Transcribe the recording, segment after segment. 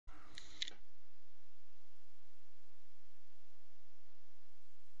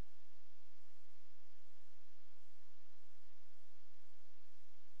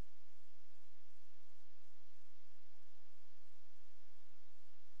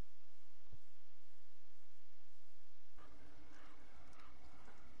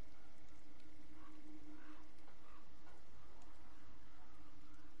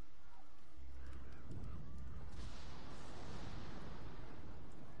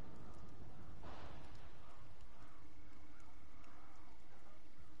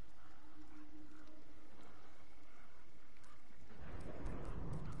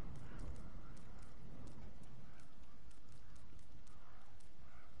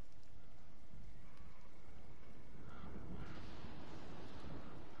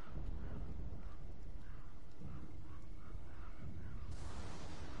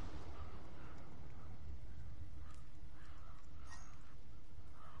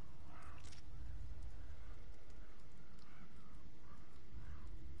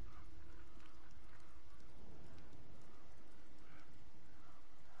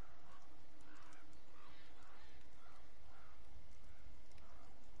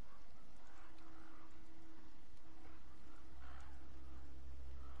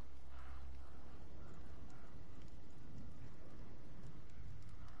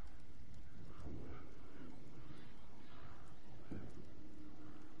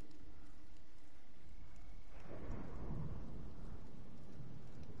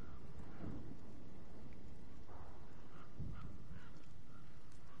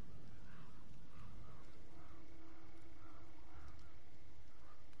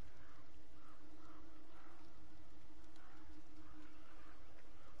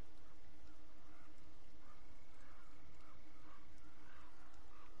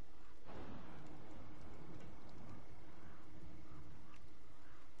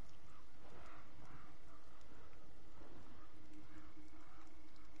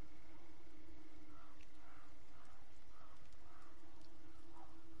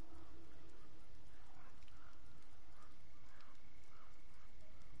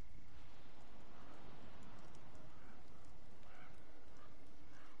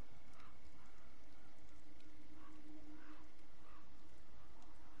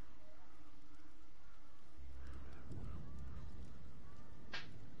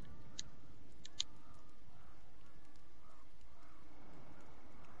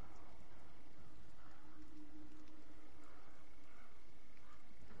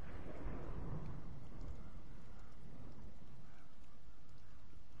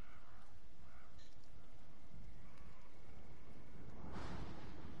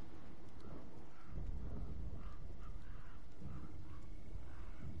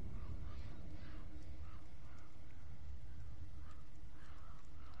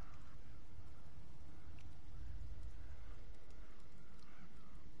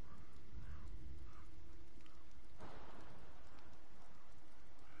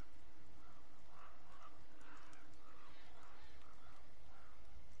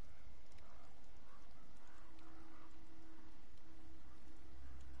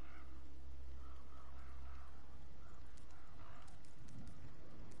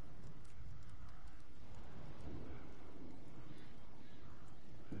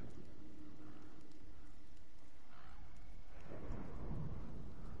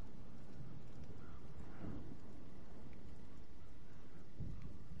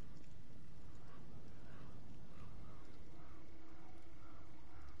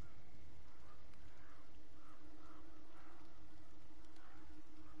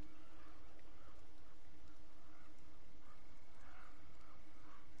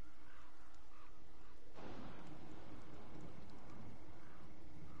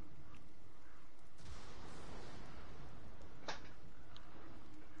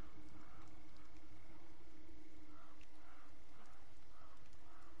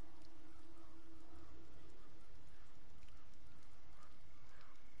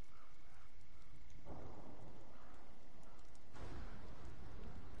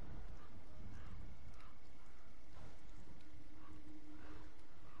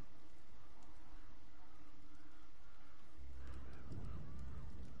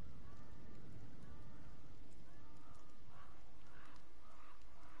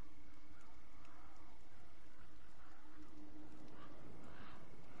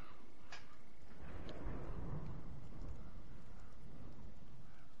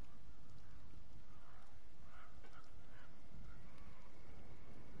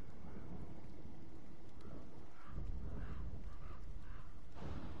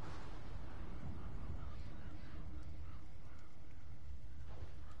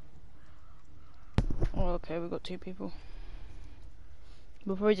Okay, we've got 2 people.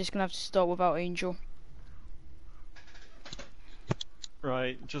 We're probably just gonna have to start without Angel.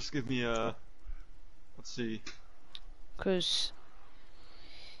 Right, just give me a... Let's see. Because,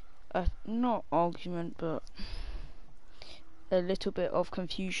 not argument, but a little bit of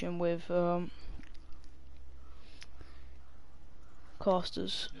confusion with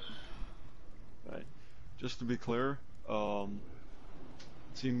casters. Right, just to be clear, Team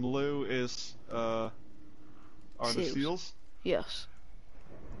Blue is, are the Seals? Yes.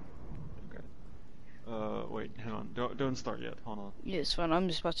 Okay. Wait, hang on. Don't start yet. Hold on. Yeah, it's fine. I'm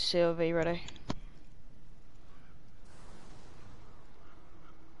just about to say, are they ready?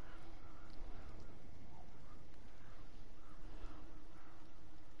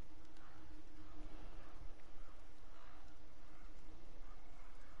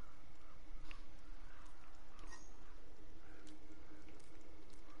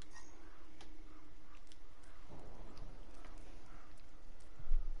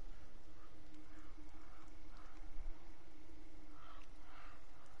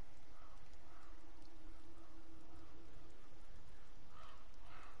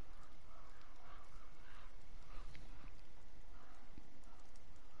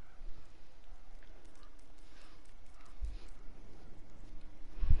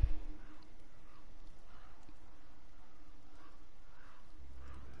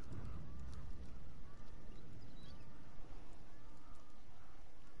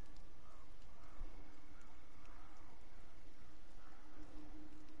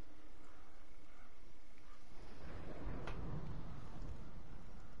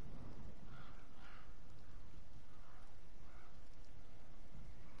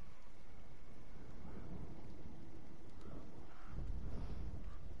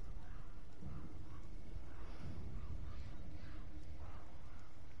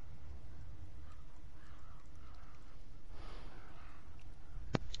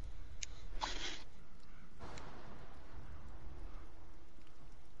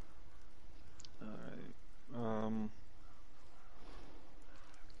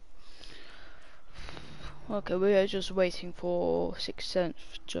 Okay, we are just waiting for 6th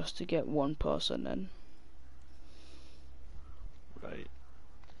just to get one person in. Right.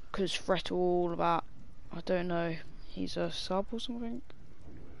 Because Fret all that, I don't know, he's a sub or something?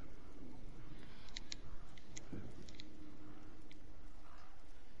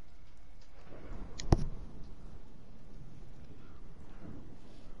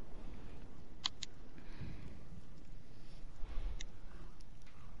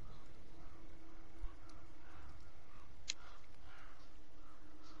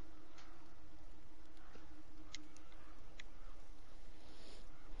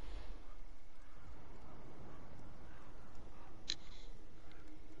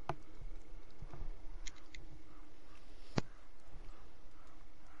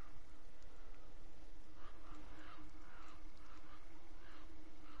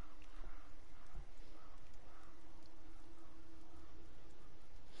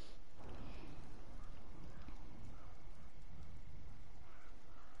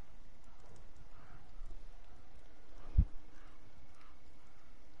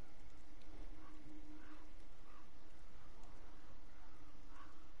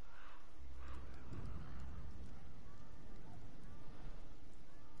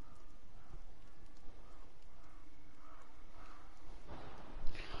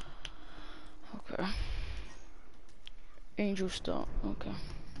 Okay. Angel start, okay.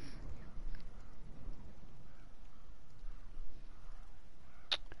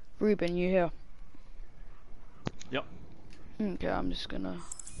 Ruben, you here? Yep. Okay, I'm just gonna...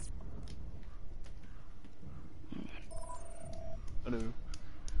 Hello. Can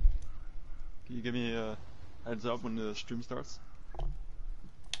you give me a heads up when the stream starts?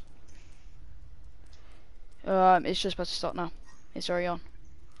 It's just about to start now. It's already on.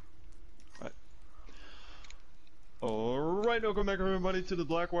 Right. Alright, welcome back everybody to the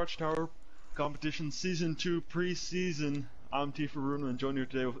Black Watchtower competition season 2 pre-season. I'm T for Rune and joined here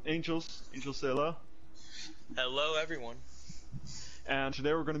today with Angels. Angel, say hello. Hello everyone. And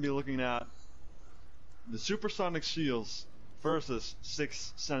today we're going to be looking at the Supersonic Seals versus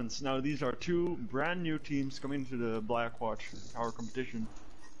 6th Sense. Now these are 2 brand new teams coming to the Black Watchtower competition.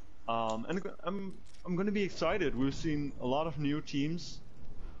 And I'm going to be excited. We've seen a lot of new teams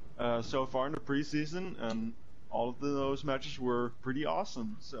so far in the preseason, and all of those matches were pretty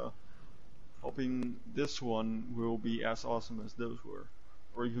awesome. So, hoping this one will be as awesome as those were,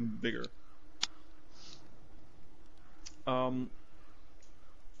 or even bigger.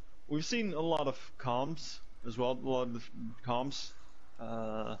 We've seen a lot of comps as well, and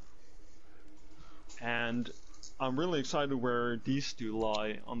I'm really excited where these two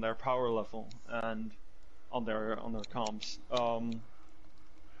lie on their power level and on their comps. I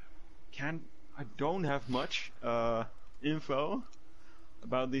don't have much info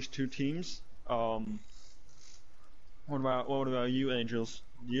about these two teams. What about you, Angels?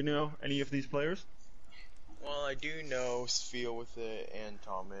 Do you know any of these players? Well, I do know Sfio with it and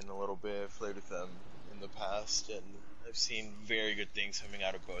Tommen a little bit. I've played with them in the past, and I've seen very good things coming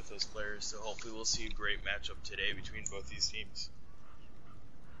out of both those players. So hopefully we'll see a great matchup today between both these teams.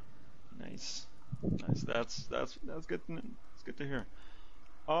 Nice. That's good. It's good to hear.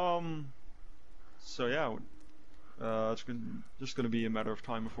 So yeah, it's just gonna be a matter of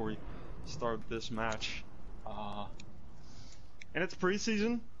time before we start this match. And it's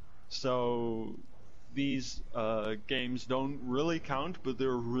preseason, so these games don't really count, but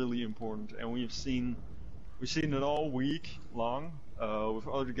they're really important, and we've seen it all week long with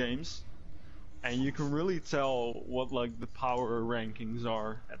other games, and you can really tell what like the power rankings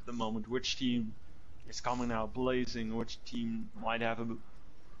are at the moment. Which team is coming out blazing? Which team might have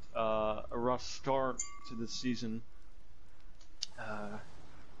a rough start to the season?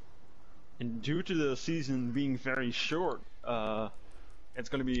 And due to the season being very short, it's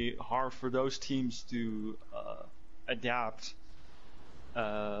going to be hard for those teams to adapt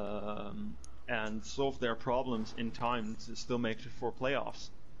and solve their problems in time to still make it for playoffs,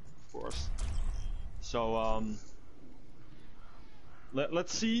 of course. So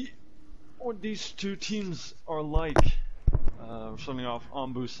let's see what these two teams are like. We're starting off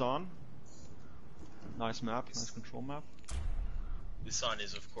on Busan. Nice map, nice control map. Busan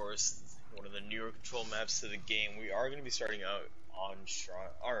is, of course, one of the newer control maps to the game. We are going to be starting out on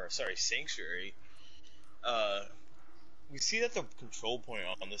Sanctuary. We see that the control point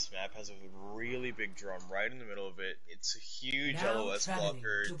on this map has a really big drum right in the middle of it. It's a huge LOS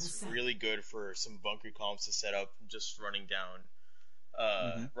blocker. It's really good for some bunker comps to set up just running down,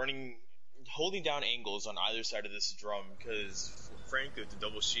 holding down angles on either side of this drum, because frankly with the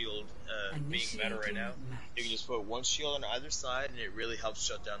double shield being meta right now, you can just put one shield on either side and it really helps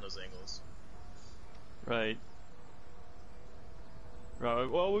shut down those angles. Right.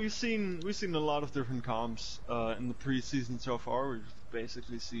 Well, we've seen a lot of different comps in the preseason so far. We've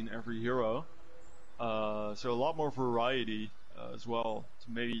basically seen every hero, so a lot more variety as well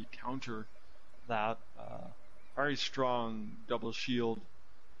to maybe counter that very strong double shield,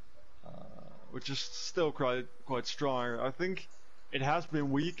 which is still quite strong. I think it has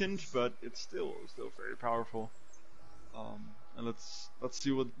been weakened, but it's still very powerful. And let's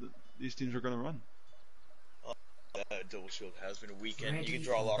see what these teams are gonna run. Double shield has been weakened. You can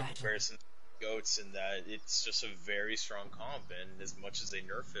draw a lot of comparisons to goats in that it's just a very strong comp, and as much as they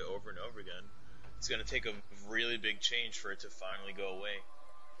nerf it over and over again, it's going to take a really big change for it to finally go away.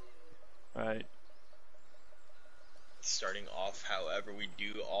 Right. Starting off, however, we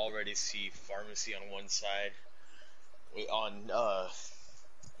do already see Pharmacy on one side. On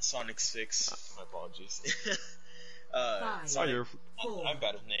Sonic 6, my apologies. Sorry, I'm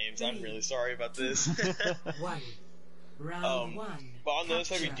bad with names. I'm really sorry about this. Round one. But on the other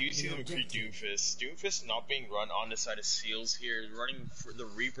side, we do see them with Doomfist. Doomfist not being run on the side of Seals here, running for the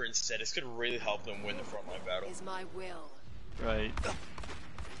Reaper instead. This could really help them win the frontline battle. Is my will. Right.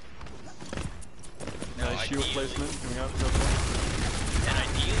 Now, nice shield placement coming out. And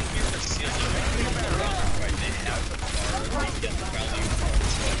ideally here for Seals, they're going to go around the fight. They have the power, they can get the value from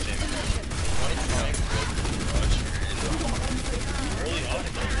this much damage. They want to try and go for the rush here, and early on,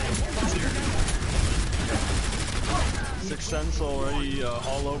 it's here. Sixth Sense already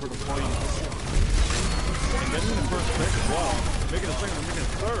all over the point. And getting the first pick as well. Making a second, making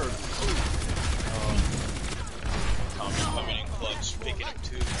a third. Tommy coming in clutch, picking up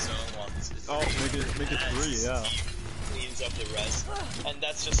 2 of his own while this is make it 3, yeah. Cleans up the rest. And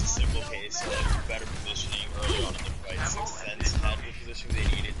that's just a simple case of better positioning early on in the fight. Sixth Sense had the position they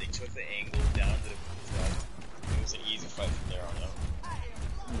needed. They took the angle down to the front. It was an easy fight from there on out.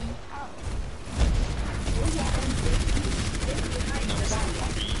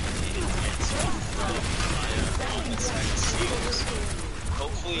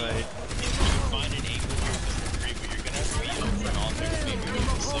 Hopefully, right. If you can find an angle here with the 3, but you're gonna have to be up for an all-thing, maybe with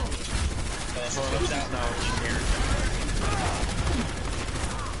the 6. Puts out now here.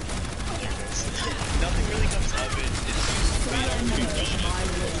 There it goes. Nothing really comes of it. It's just wait on 2 done.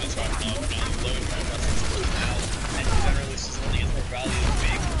 It's right now, low time, nothing's working out. And generally, it's just only gets more value to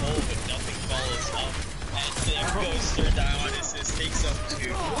big pull, but nothing follows up. And there goes third Dionysus, takes up 2.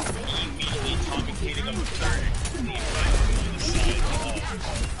 Immediately Tommy hitting up the third. Clean right on the side of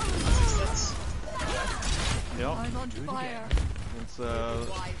Sixth Sense. Yep. I'm on fire. It's the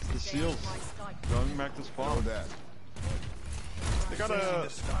Seals going back to spawn. They got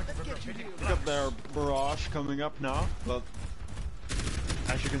their barrage coming up now, but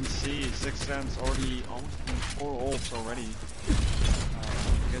as you can see, 6 cents already almost 4 ults already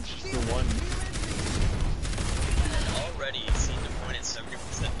against just the one. Already seeing the point at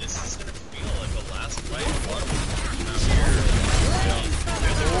 70%. This is gonna feel like the last fight. A lot of people here.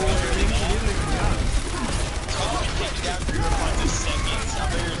 Taking down 3 points in seconds. Now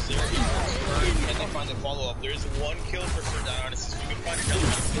there's their and they find the follow-up. There's 1 kill for Sir Dionis. If we can find a double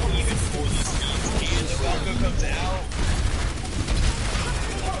even for these teams. And the Falco comes out.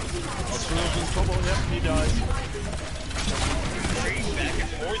 Arturo's in trouble. Yep, he dies. Trading back and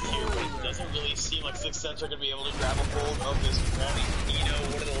forth here, but it doesn't really seem like 6 cents are going to be able to grab a hold of this Ronnie Nino.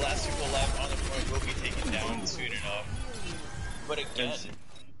 One of the last people left on the point will be taken down soon enough. But again,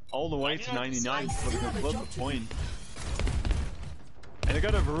 all the way to 99 before they can flip the point. And they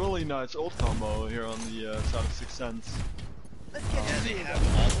got a really nice ult combo here on the side of 6 cents. Yeah, they have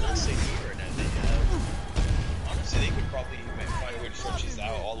all the say here, and they have. Honestly, they could probably find a way to stretch these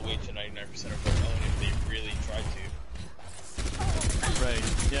out all the way to 99% of their own if they really tried to. Right,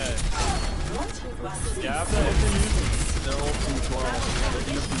 yeah. Yeah, if they use their ultimate as well, they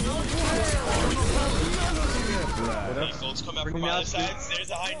can These folks come out from other sides. There's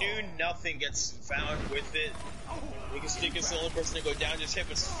a high noon. Nothing gets found with it. Stick is the only person to go down. Just hit,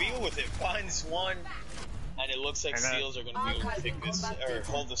 but Feel with it finds one, and it looks like Seals are going to be able to take this or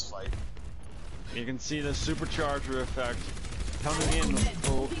hold this fight. You can see the supercharger effect coming in.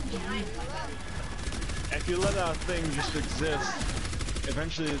 If you let that thing just exist,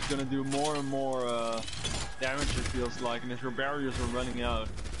 eventually it's going to do more and more damage, it feels like, and if your barriers are running out,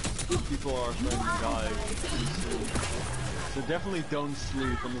 people are starting to die. So definitely don't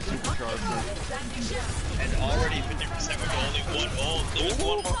sleep on the supercharger. And already 50% with only 1 ult. There's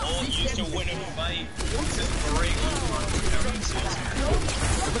 1 more ult used to win a fight. This is great.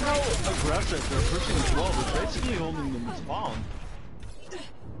 Look how aggressive they're pushing as well. They're basically holding them spawn.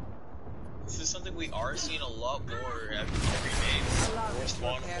 This is something we are seeing a lot more every game. More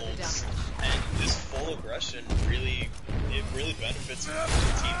spawn holds. And this full aggression really benefits the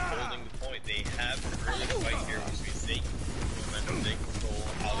team holding the point. They have an early fight here, which means they they control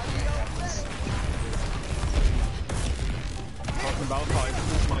how the fight happens. Talking about fights,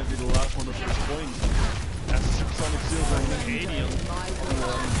 this might be the last one of this point. As the Supersonic Seals are in the 80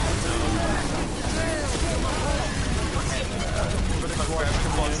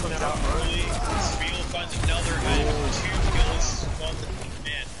 on early. Spiel finds another and 2 kills.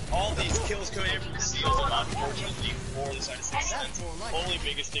 Man, all these kills coming in from the Seals, and unfortunately for the side of 6 cents, only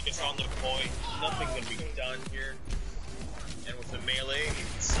biggest tickets on the point. Nothing can be done here. And with the melee,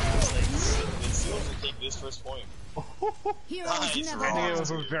 it seems like the Seals will take this first point. Nice rock. It was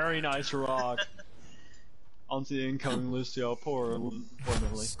a very nice rock. Onto the incoming Lucio, poor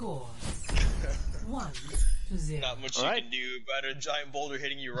Millie. Score 1-0. Not much you can do about a giant boulder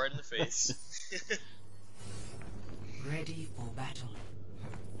hitting you right in the face. Ready for battle.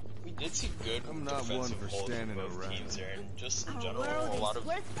 We did see good defensive holds from both teams there, and just in general, a lot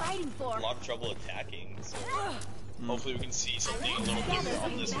of trouble attacking. So hopefully we can see something a little different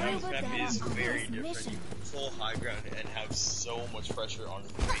on this map. This map is very different. You can pull high ground and have so much pressure on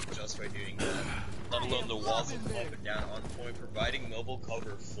point just by doing that. Let alone the walls of up and down on point, providing mobile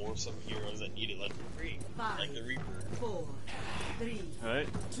cover for some heroes that need it, like the Reaper. 4, 3, Alright.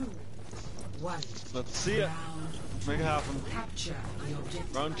 2, 1. Let's see it. Make it happen. Capture the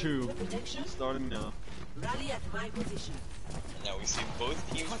objective. Round 2. Starting now. Rally at my position. Now we see both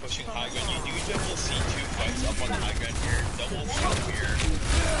teams pushing high ground. You do generally see 2 fights up on the high ground here, double shield here.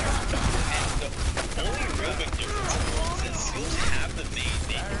 And the only real big difference is that Seals have the main.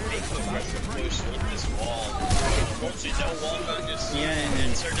 They can make the aggressive push with this wall. Unfortunately, no wall gun just yet,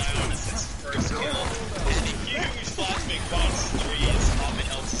 and Sir Dionis his first kill. And a huge flashbang box 3 is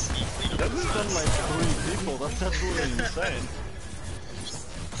Hobbit helps sneak clean. That's done like 3 people. That's absolutely insane.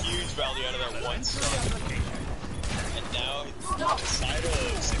 Huge value out of that one stun. And now, the side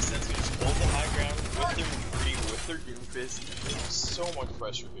of 6 cents who just hold the high ground with their Free, with their Doomfist. There's so much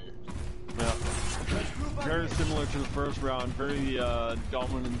pressure here. Yeah. Very similar to the first round. Very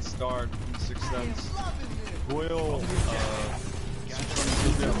dominant start from 6 cents. Will,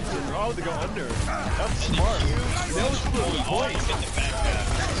 oh, they go under. That's smart. That was really point.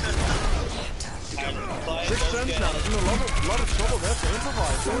 6 cents now. There's in a lot of trouble. They have to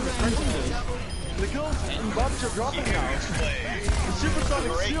improvise. They're defending this. The kills and buffs are dropping now. The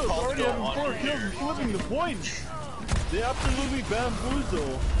Supersonic Seals already having 4 kills and flipping the point. They absolutely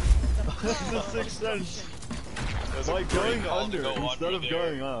bamboozle the 6 cents. That's by a great going call to under go instead of there.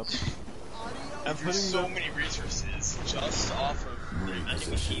 going up. And There's putting so them, many resources just off of the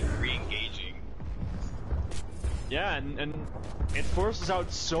enemy team re-engaging. yeah, and it forces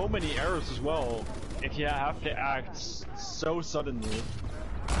out so many errors as well if you have to act so suddenly.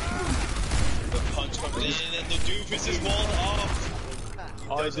 The punch comes in and the doofus is walled off.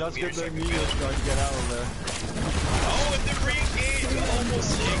 Oh, it does get the immediate trying to get out of there. Oh, and the re-engage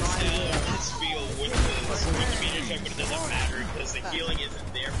almost takes down his field with the meteor check, but it doesn't matter because the healing isn't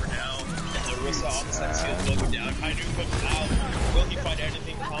there for now. And the Rissa onside seals will go down. Hainu comes out. Will he find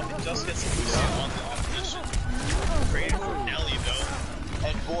anything? Tommy just gets a boost on the opposition. Great for Nelly though.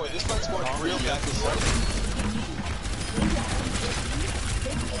 And boy, this fight's going real back and forth.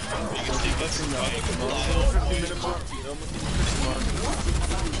 Biggest thing that's fighting a while. 50-minute mark, almost 50 mark.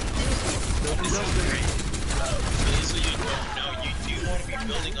 This is great. So you don't know, you do want to be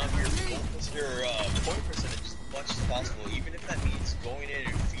building up your point percentage as much as possible, even if that means going in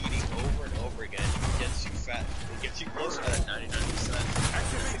and feeding over and over again. It gets you fat. It gets you closer to that 99%.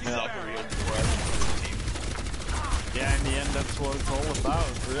 That's exactly what you're for the team. Yeah, in the end, that's what it's all about,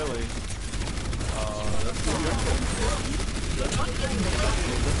 really. That's the objective. It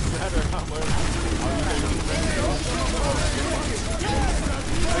doesn't matter how much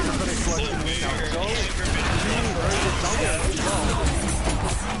everybody collecting this now.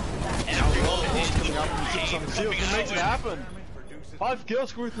 Coming up and some seals and makes it happen. 5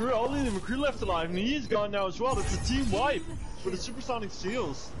 kills going through, only the McCree left alive, and he's gone now as well. It's a team wipe for the Supersonic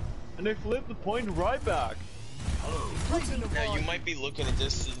Seals. And they flip the point right back. Now you might be looking at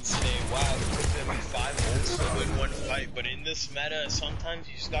this and say, wow, it took them 5 ults to win one fight, but in this meta, sometimes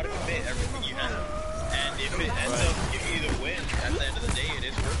you just gotta commit everything you have. And if it ends up giving you the win, at the end of the day, it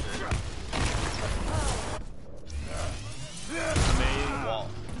is worth it.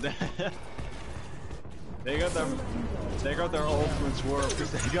 I mean, they got their ultimates work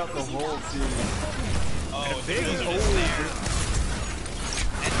because they got the whole team. Oh, big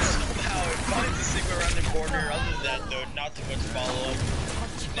and somehow it finds a Sigma around the corner. Other than that, though, not too much follow-up.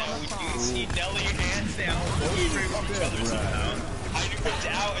 Now we do see Nelly hands down, looking straight from each other somehow. Hainu comes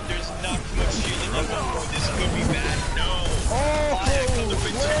out, and there's not too much shielding left. Oh, this could be bad. No!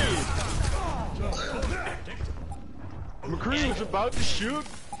 McCree was about to shoot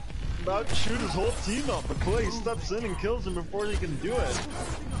his whole team up, but Clay steps in and kills him before he can do it.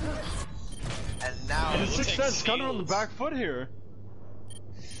 And now And the Sixth Sense kind of on the back foot here.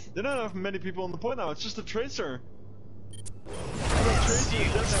 They don't have many people on the point now, it's just a Tracer. Great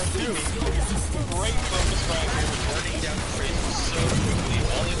focus right here, burning down the Tracer so quickly.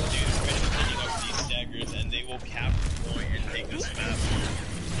 All they will do is finish picking up these staggers, and they will cap the point and take this map.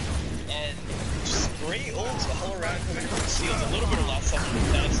 And just great ults all around coming from the Seals. A little bit of last second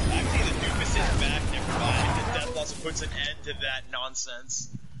defense. Actually, the Doofus is back, never mind. The Death Loss puts an end to that nonsense.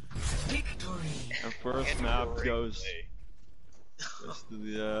 Victory. And first map goes to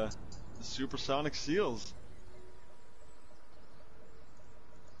the Supersonic Seals.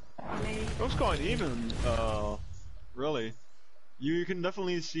 It was quite even, really. You can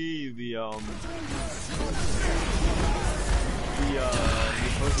definitely see the opposing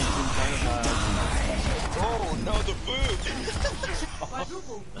team kind of has. Oh no, the boop!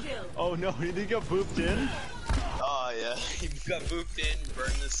 Oh no, he did get booped in? Oh yeah, he got booped in,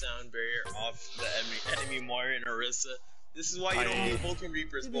 burned the sound barrier off the enemy Moira and Orisa. This is why you don't do Vulcan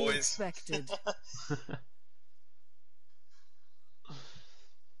Reapers, boys. Expected.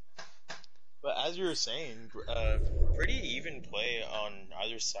 But as you were saying, pretty even play on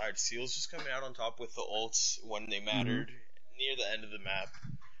either side. Seals just coming out on top with the ults when they mattered near the end of the map.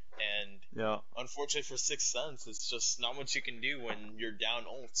 And yeah, unfortunately for Sixth Sense, it's just not much you can do when you're down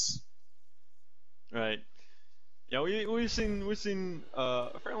ults. right. Yeah, we've seen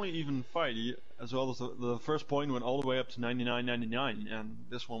a fairly even fight, as well as the first point went all the way up to 99-99, and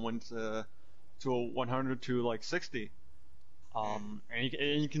this one went to 100 to like 60. And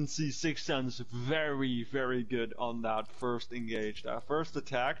you can see Sixth Sense very, very good on that first engage. That first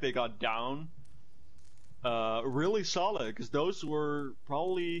attack, they got down really solid, because those were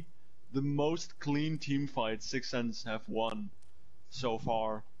probably the most clean team fights Sixth Sense have won so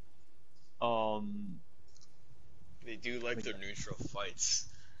far. They do like their neutral fights,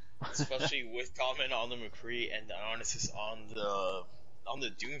 especially with comment on the McCree and the Onysis on the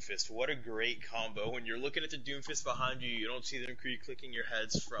Doomfist. What a great combo. When you're looking at the Doomfist behind you, you don't see the McCree clicking your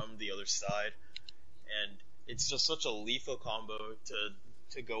heads from the other side. And it's just such a lethal combo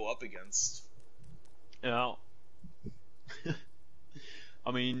to go up against. Yeah.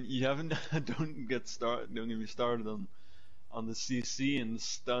 I mean, you haven't don't get me started on the CC and the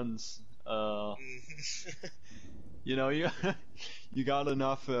stuns. You know, you you got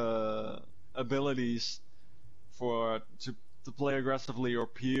enough abilities to play aggressively or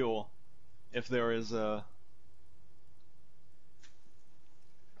peel if there is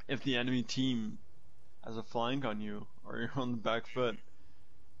if the enemy team has a flank on you or you're on the back foot.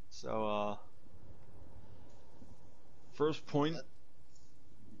 So first point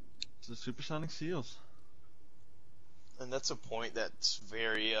to Supersonic Seals. And that's a point that's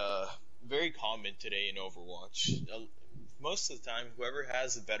very very common today in Overwatch. Most of the time, whoever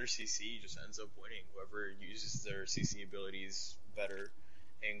has a better CC just ends up winning. Whoever uses their CC abilities better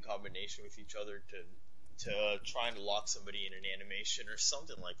in combination with each other to try and lock somebody in an animation or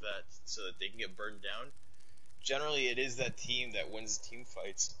something like that so that they can get burned down. Generally, it is that team that wins team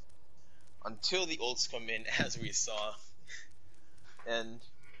fights until the ults come in, as we saw. And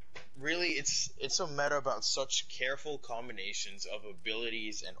really, it's a meta about such careful combinations of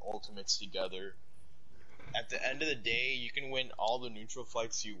abilities and ultimates together. At the end of the day, you can win all the neutral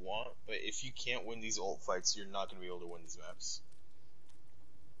fights you want, but if you can't win these ult fights, you're not going to be able to win these maps.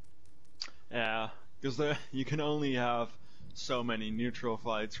 Yeah, because you can only have so many neutral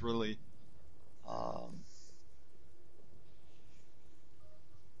fights, really.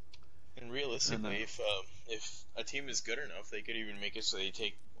 And realistically, if a team is good enough, they could even make it so they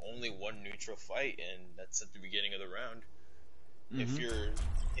take only one neutral fight, and that's at the beginning of the round.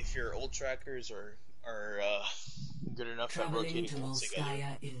 If your ult trackers are good enough at rotating ults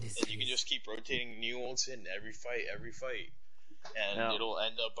together, then you can just keep rotating new ults in every fight, and it'll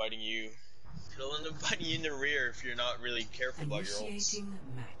end up biting you. It'll end up biting you in the rear if you're not really careful about your ults.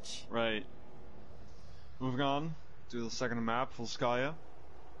 Match. Right. Moving on to the second map, Volskaya.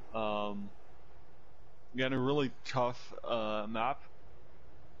 Again, a really tough map.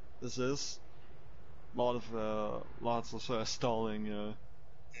 This is lots of stalling.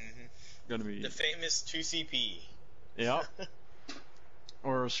 Gonna be The famous 2CP. Yeah.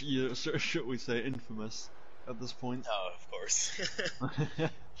 Or should we say infamous at this point? Oh, of course.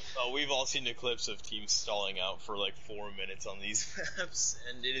 Well, we've all seen the clips of teams stalling out for like 4 minutes on these maps,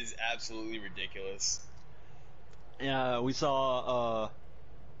 and it is absolutely ridiculous. Yeah, we saw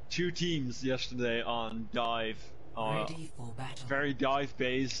two teams yesterday on dive, Ready for battle. very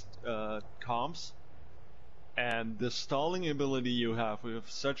dive-based comps, and the stalling ability you have with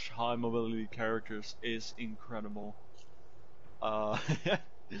such high mobility characters is incredible.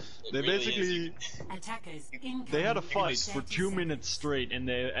 They really basically Attackers they had a incoming fight for 2 30 minutes straight, and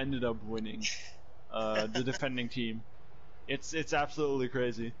they ended up winning. The defending team. It's absolutely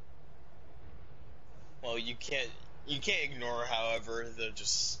crazy. Well, you can't ignore, however, the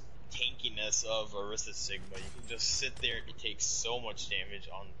just tankiness of Orisa Sigma. You can just sit there and take so much damage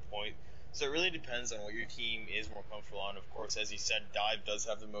on point. So it really depends on what your team is more comfortable on. Of course, as you said, dive does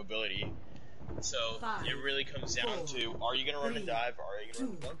have the mobility. So it really comes down to, are you going to run a dive or are you going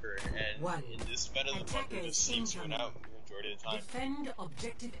to run a bunker? And in this meta, the bunker just seems to win out the majority of the time. Defend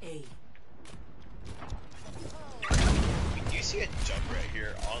objective A. We do see a jump right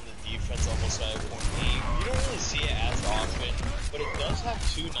here on the defense almost at point A. You don't really see it as often, but it does have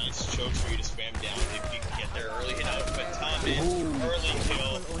two nice chokes for you to spam down if you can get there early enough. But Tom in, early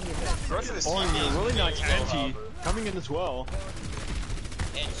kill. Really nice anti coming in as well.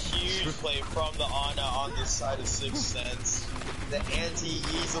 And huge play from the Ana on this side of 6th Sense. The anti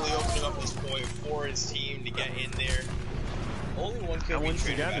easily opening up this point for his team to get in there. Only one kill. And once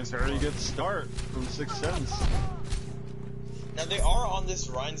again, a very good start from 6th Sense. Now they are on this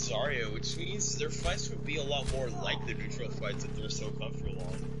Rhine Zarya, which means their fights would be a lot more like the neutral fights that they're so comfortable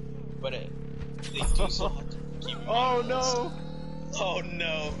on. But they do still have to keep in mind. Oh no! Oh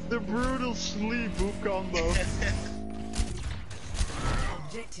no! The brutal sleep boop combo.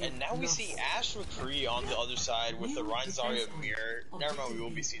 And now we see Ash McCree on the other side with the Rhine Zarya mirror. Never mind, we will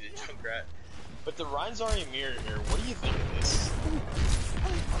be seeing the Junkrat. But the Rhine Zarya mirror here, what do you think of this?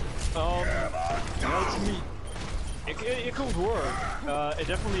 To me, it could work. It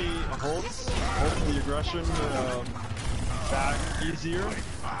definitely holds the aggression back easier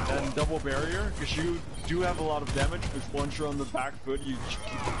than double barrier, because you do have a lot of damage, but once you're on the back foot, you just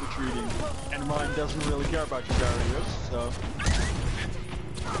keep retreating. And Ryan doesn't really care about your barriers, so...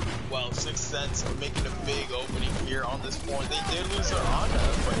 Well, 6th Sense are making a big opening here on this point. They did lose their Ana,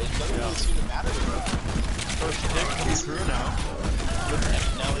 but it doesn't really seem to matter to them. First hit coming through now.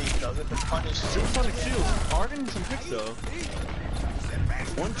 And Nelly does it to punish. Supersonic Seals are getting some picks though.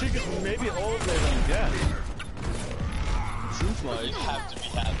 One tick is maybe all they're gonna get. It seems like. You have to be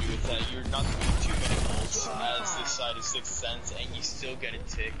happy with that. You're not doing too many ults as this side is 6th Sense, and you still get a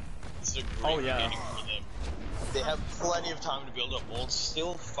tick. This is a great beginning for them. They have plenty of time to build up ults.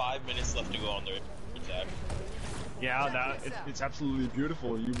 Still 5 minutes left to go on their attack. Yeah, it's absolutely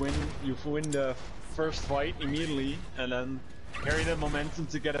beautiful. You win the first fight immediately, and then carry the momentum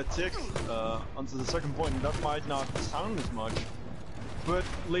to get a tick onto the second point. And that might not sound as much, but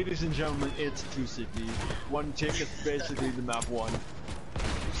ladies and gentlemen, it's too sicky. One tick is basically the map won.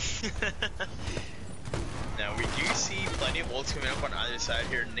 Now we do see plenty of ults coming up on either side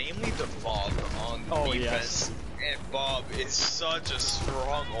here, namely the Bob on defense. Yes. And Bob is such a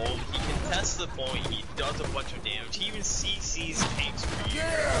strong ult. He can test the point, he does a bunch of damage, he even CCs tanks for you.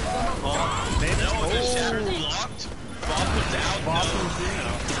 The Shatter blocked. Bob was out.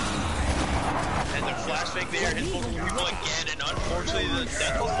 And the flashbang there hits multiple people again, and unfortunately the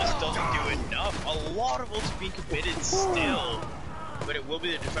death ult just doesn't do enough. A lot of ults being committed still, but it will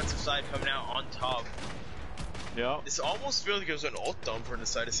be the defensive side coming out on top. Yeah. This almost feels like it was an ult dump for the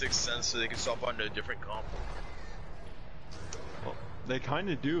side of 6th Sense so they can swap onto a different comp. Well, they kind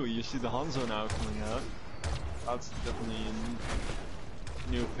of do. You see the Hanzo now coming out. That's definitely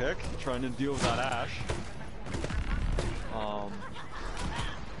a new pick, trying to deal with that Ashe.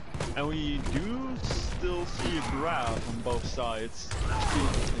 And we do still see a grab on both sides.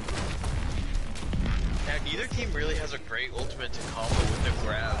 Now, neither team really has a great ultimate to combo with the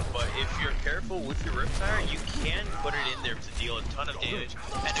grab, but if you're careful with your Riptire, you can put it in there to deal a ton of damage.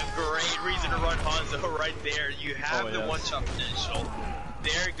 And a great reason to run Hanzo right there. You have the one-shot potential.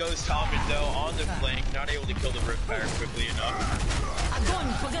 There goes Talbot though on the flank, not able to kill the Riptire quickly enough.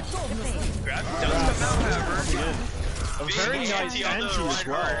 Grab does come out, however. A very nice anti as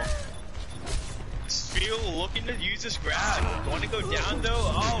well. Feel looking to use this grab. Want to go down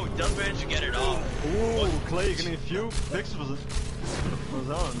though? Oh, does manage to get it off. Ooh, Clay getting a few picks was on.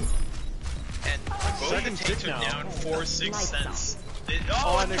 And both the tanks are down for 6th Sense.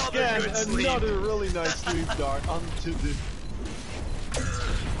 And again, another really nice sleep dart onto the...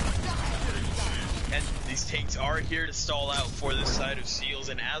 And these tanks are here to stall out for this side of Seals,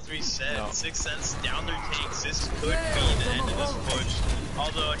 and as we said, 6th Sense down their tanks. This could be the end of this push.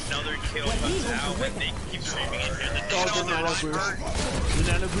 Although another kill comes out, and they keep streaming in here. The Nano Boost. The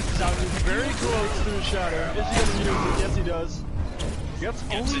Nano Boost is out. He's very close to the Shatter. Is he gonna use it? Yes, he does. He gets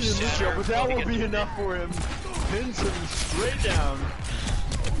only the Lucio, but that will be enough for him. Pins him straight down.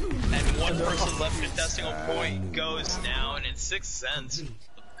 And one person left contesting on point goes down in 6th Sense. A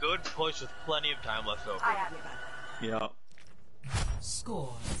good push with plenty of time left over. Yeah.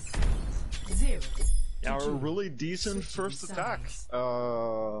 Score 0. Yeah, a really decent first attack,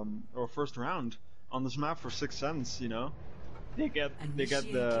 or first round on this map for 6th Sense. You know, they get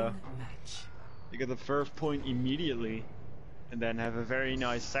the first point immediately, and then have a very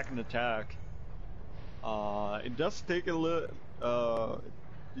nice second attack. It does take a little.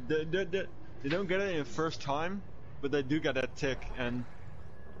 They don't get it in the first time, but they do get that tick, and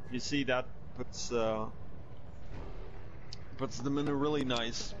you see that puts them in a really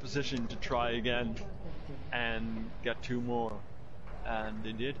nice position to try again and get 2 more, and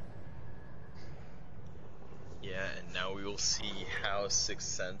they did. Yeah, and now we will see how 6th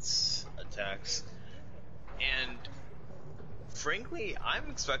Sense attacks, and frankly I'm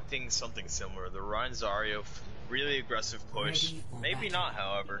expecting something similar. The Ryan Zario really aggressive push, maybe not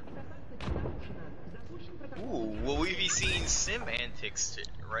however. Ooh, will we be seeing sim antics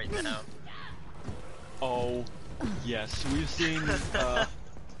right now? Oh yes, we've seen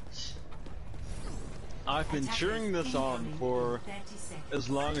I've been cheering this on for as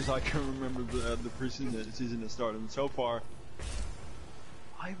long as I can remember the preseason has started, and so far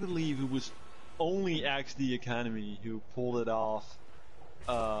I believe it was only XD Academy who pulled it off.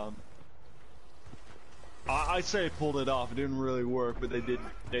 I say pulled it off, it didn't really work, but they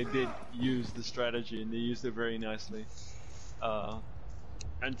did use the strategy, and they used it very nicely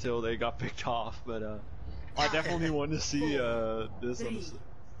until they got picked off, but I definitely want to see this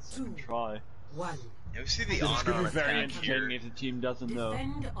on try. 1. Yeah, we see the It's going to Ana be very attack entertaining here. if the team doesn't know.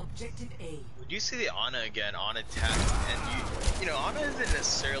 Defend objective A. We do see the Ana again on attack, and you know, Ana isn't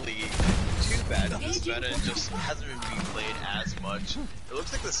necessarily too bad in this meta, it just hasn't been being played as much. It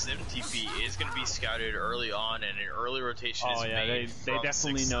looks like the Sim TP is going to be scouted early on, and an early rotation is made. They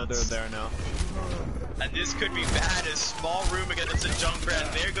definitely know they're there now. And this could be bad. A small room against a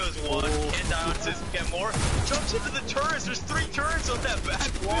Junkrat. There goes one. Can't die on to get more. Jumps into the turrets. There's 3 turrets on that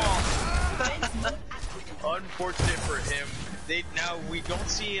back wall. Unfortunate for him. We don't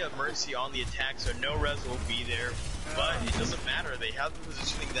see a Mercy on the attack, so no res will be there. But it doesn't matter. They have the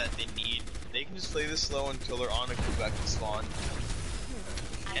positioning that they need. They can just play this slow until they're on and come back to spawn.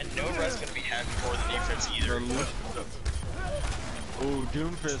 And no res going to be had for the defense either. Oh,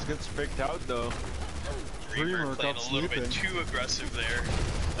 Doomfist gets picked out though. Dreamer playing a little bit too aggressive there.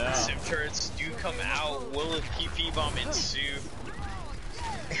 Sim turrets do come out. Will a PP bomb ensue?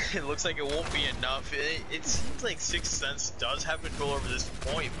 It looks like it won't be enough. It seems like Sixth Sense does have control over this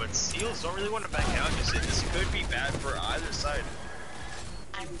point, but Seals don't really want to back out. Just this could be bad for either side.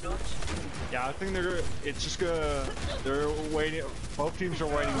 Yeah, I think they're waiting. Both teams are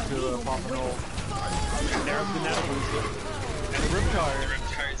waiting to pop an ult. There's the net boost. And the Riptire.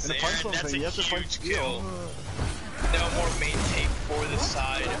 Riptire's And the there, punch and that's a yes, huge kill. No more main take for the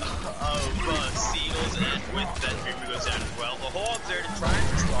side of Seals, and with that Dreamer goes down as well. The whole up there to try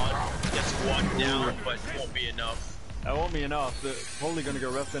and respond. Gets one down, but won't be enough. That won't be enough. They're probably gonna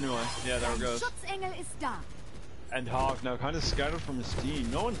go rest anyway. Yeah, there it goes. Schutzengel ist da. And Hawk now kind of scattered from his team.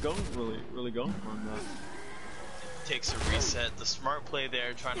 No one's going really going for him though. Takes a reset. The smart play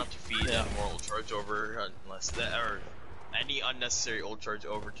there, try not to feed any more ult charge over, unless that or any unnecessary ult charge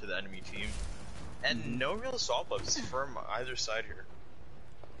over to the enemy team. And no real assault buffs from either side here.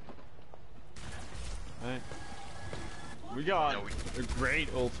 Right. We got a great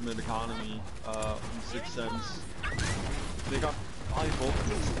ultimate economy from Sixth Sense. They got 5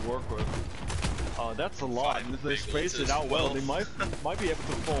 ultimates to work with. That's a lot, and if they space it out well, they might be able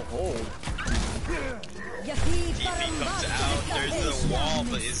to full hold. TP comes out, there's the wall,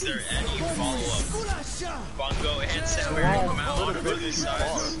 but is there any follow-up? Bongo and Samurai come out on both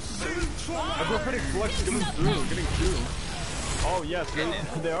sides. A prophetic flex getting through. Oh yes,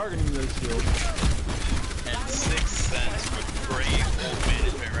 they are getting those shields. And Sixth Sense with great ult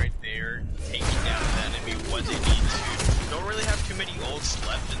management right there, taking down the enemy when they need to. Don't really have too many ults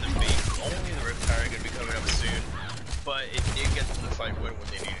left in the base. Only the Riptire are going to be coming up soon, but it did get them the fight win when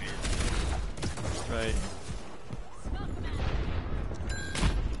they needed it. Right.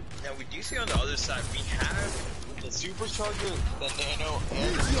 Now we do see on the other side, we have the Supercharger, the Nano,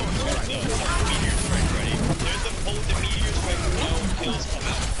 and the Meteor Strike ready. There's the pull with the Meteor Strike, no kills come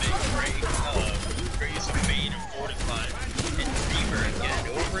out big, great use of Fade and Fortify. And Dreamer again,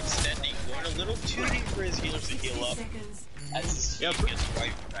 overextending, going a little too deep for his healers to heal up, as his team gets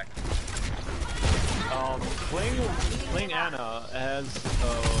right back. Playing Ana has,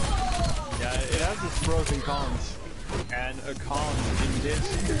 it has its pros and cons. And a con in this,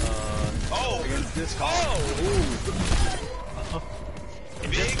 against this con. In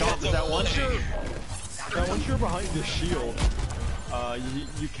this con, once you're behind the shield,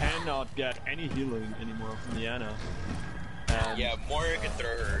 you cannot get any healing anymore from the Ana. Yeah, Moira can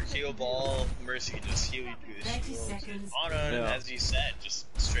throw her heal ball, Mercy can just heal you through the shield. Ana, as you said, just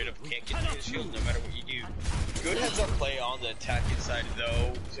straight up can't get through the shield no matter what you do. Good heads up play on the attacking side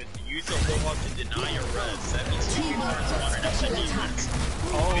though, to use the Roadhog to deny your res. That means you can turn on an extra defense.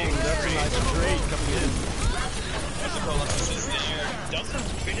 Oh, that's a nice trade coming in. As the Colossus is there, doesn't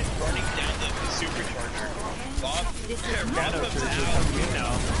finish running down the supercharger. Bob comes out. Coming in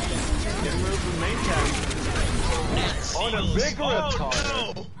now. Getting rid of the main tank. On a big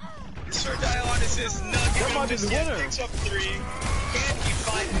no! Sir Dionysus nugget just picks up 3. Can he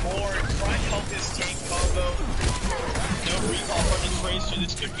find more and try and help his tank combo? No recall from the Tracer,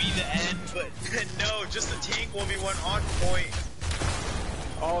 this could be the end, but no, just the tank 1v1 on point.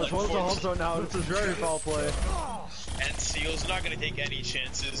 Oh, it's one of the Hunter now, it's a very foul play. And Seal's not going to take any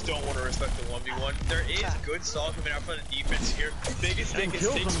chances, don't want to respect the 1v1. There is good stall coming out from the defense here. Biggest thing is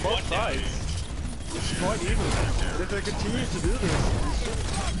takes one down. It's quite even. If they continue to do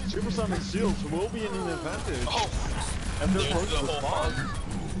this, Supersonic Seals will be in an advantage. And they're close to the spawn.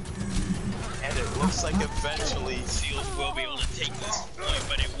 And it looks like eventually Seals will be able to take this point,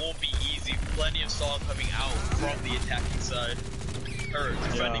 but it won't be easy. Plenty of stall coming out from the attacking side. Or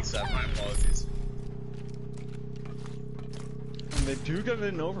defending side, my apologies. And they do get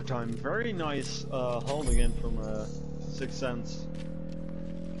it in overtime. Very nice hold again from Sixth Sense.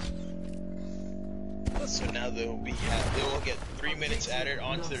 So now they will get 3 minutes added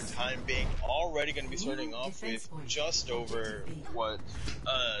onto their time bank. Already going to be starting off with just over what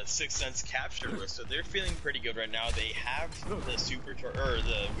Sixth Sense captured with. So they're feeling pretty good right now. They have the the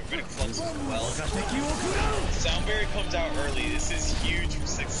Gravitic Flux as well. Sound Barrier comes out early. This is huge for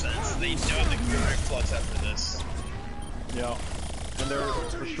Sixth Sense. They know the Gravitic Flux after this. Yeah, and they're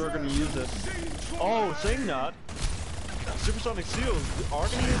for sure going to use it. Oh, saying that, Supersonic Seals are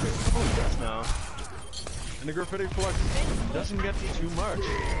going to use a couple of deaths now. And the Gravitic Flux doesn't get too much,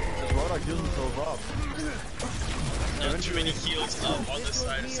 as Rodok heals himself up. Not too many heals up on the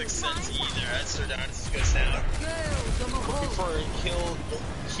side of Sixth Sense either, as Sir Dionysus goes down. Looking for a kill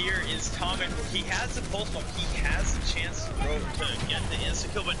here is Tom, and he has the pulse bomb, he has the chance to get the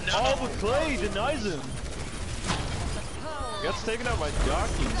insta-kill, but no! Oh, but Clay denies him! Gets taken out by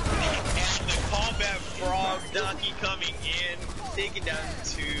Jockey. the combat frog Naki coming in, taking down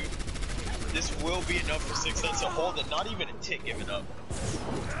 2. This will be enough for 6 cents to hold it, not even a tick given up.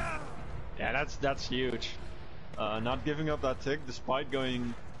 Yeah, that's huge. Not giving up that tick despite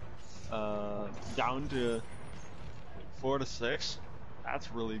going down to 4 to 6.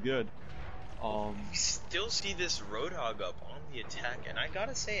 That's really good. We still see this Roadhog up on the attack, and I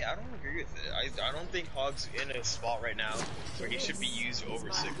gotta say, I don't agree with it. I don't think Hog's in a spot right now where he should be used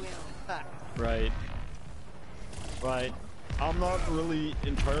over 6. Right. Right. I'm not really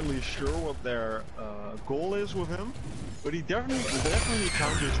entirely sure what their goal is with him, but he definitely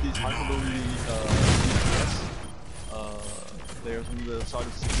counters these high mobility DPS players on the side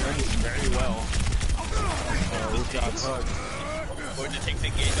of security very well with that hug. Going to take the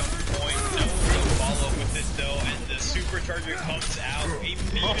gauge off the point, no follow up with this though, and the supercharger comes out,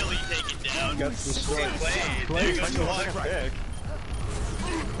 immediately taken down. Gets the strike. There goes Hog.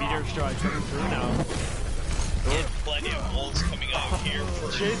 Meteor strike coming through now. And plenty of ults coming out here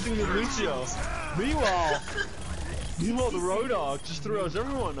for chasing the Lucio. Meanwhile, the Roadhog just throws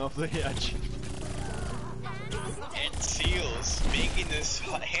everyone off the edge. And Seals making this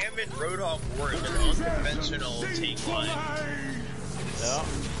Hammond Roadhog work, an unconventional take line. Yeah.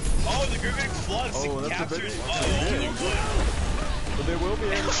 Oh, the Griffin Floods captures. But they will be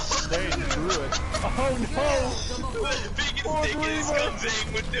able to sustain through it. Oh no! The biggest Dickens comes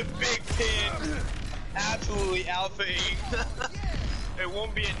in with the big pin. Absolutely alphaing. It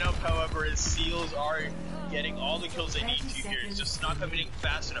won't be enough, however, as Seals are getting all the kills they need to here. It's just not coming in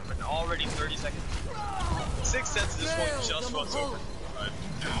fast enough, and already 30 seconds. 6 cents at this point just wants over.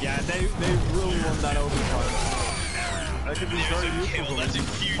 Yeah, they really want that overtime. That could be very useful. That's a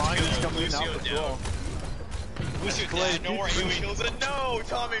huge kill. Coming in out as well. Lucio down, no more AoE kills, and no!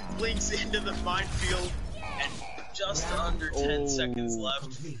 Tommen blinks into the minefield, and just under 10 seconds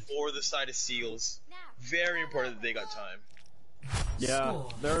left for the side of Seals. Very important that they got time. Yeah,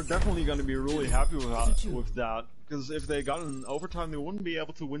 they're definitely going to be really happy with that, because if they got an overtime, they wouldn't be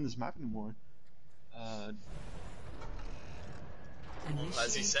able to win this map anymore.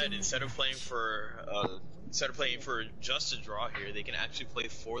 As he said, instead of playing for just a draw here, they can actually play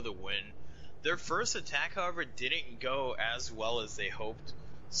for the win. Their first attack, however, didn't go as well as they hoped,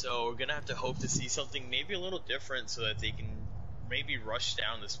 so we're gonna have to hope to see something maybe a little different so that they can maybe rush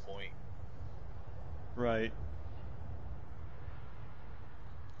down this point. Right.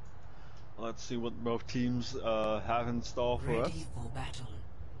 Let's see what both teams have in store for us.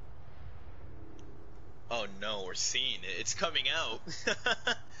 Oh no, we're seeing it. It's coming out.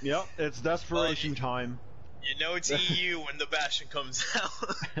 Yep, it's desperation time. You know it's EU when the Bastion comes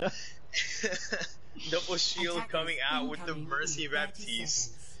out. Double shield coming out with the Mercy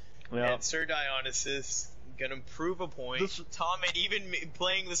Baptiste. Yep. And Sir Dionysus gonna prove a point. Tommen even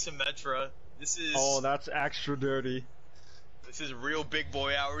playing the Symmetra. This is... Oh, that's extra dirty. This is real big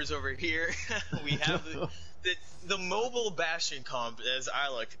boy hours over here. We have the mobile Bastion comp, as I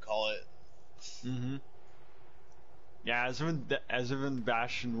like to call it. Mm-hmm. Yeah, as even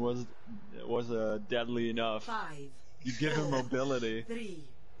Bastion was deadly enough. 5, you give him mobility. 3,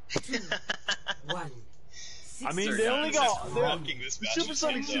 2, 1. I mean, they only got the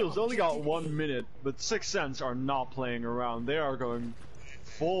Supersonic Seals only got 1 minute, but 6 cents are not playing around. They are going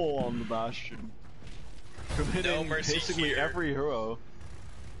full on the Bastion, committing basically every hero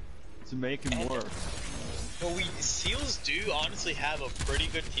to make him work. Well, Seals do honestly have a pretty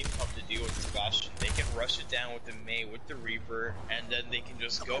good team comp to deal with this Bastion. They can rush it down with the Mei, with the Reaper, and then they can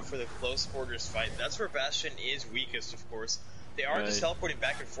just go for the close quarters fight. That's where Bastion is weakest, of course. They are just teleporting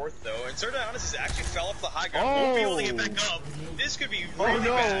back and forth, though, and Sir Dionysus actually fell off the high ground. Won't be able to get back up. This could be really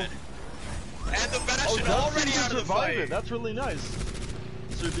bad. And the Bastion already out of the fight. That's really nice.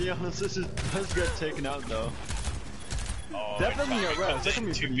 Sir Dionysus does get taken out, though. Oh, definitely a rest. That's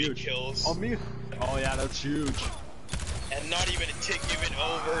gonna be pretty huge. Kills. Oh yeah, that's huge. And not even a tick given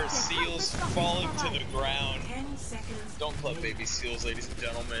over. Seals falling to the ground. Don't club baby Seals, ladies and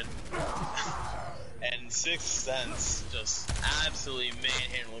gentlemen. And 6 cents just absolutely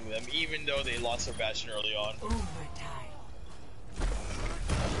manhandling them, even though they lost their Bastion early on.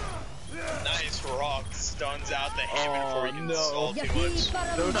 Nice rock stuns out the Hammond before he can solve too much.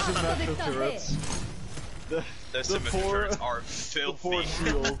 Those Symmetra turrets. The Symmetra turrets are filthy. The poor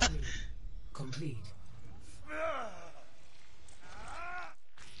Seal. Complete.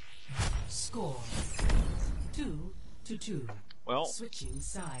 Score 2-2. Well, switching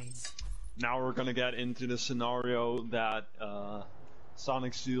sides. Now we're gonna get into the scenario that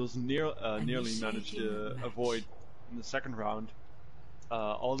Sonic Seals nearly managed to avoid in the second round.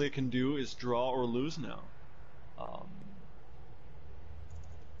 All they can do is draw or lose now.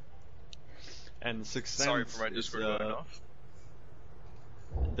 And Sixth Sorry Sense for my Discord going off.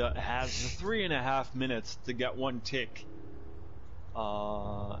 that has 3.5 minutes to get one tick.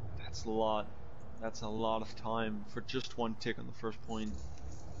 That's a lot. That's a lot of time for just one tick on the first point.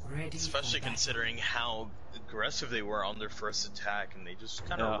 Ready Especially for battle. considering how aggressive they were on their first attack, and they just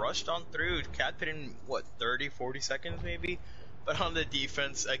kind of rushed on through. Cat put in, what, 30, 40 seconds maybe? But on the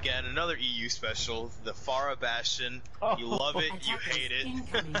defense, again, another EU special, the Pharah Bastion. You love it, you hate it.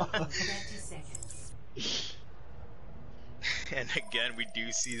 Incoming in 30 seconds. And again, we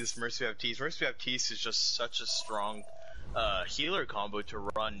do see this Mercy Baptiste. Mercy Baptiste is just such a strong healer combo to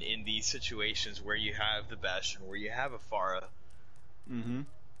run in these situations where you have the Bastion, where you have a Pharah. Mm-hmm.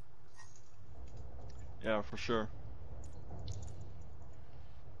 Yeah, for sure.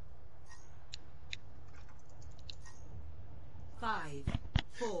 Five,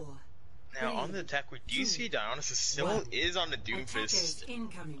 four. Now, on the attack, we do see Dionysus still is on the Doomfist.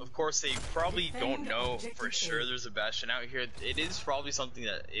 Incoming. Of course, they probably don't know Defend for objective sure A. there's a Bastion out here. It is probably something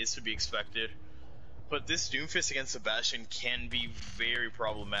that is to be expected. But this Doomfist against the Bastion can be very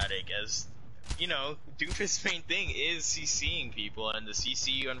problematic, as, you know, Doomfist's main thing is CCing people, and the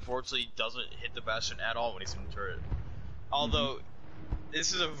CC unfortunately doesn't hit the Bastion at all when he's in the turret. Although,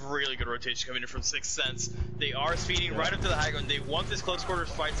 this is a really good rotation coming in from Sixth Sense. They are speeding right up to the high ground. They want this close quarters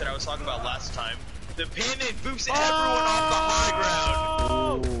fight that I was talking about last time. The pin and boosts everyone off the high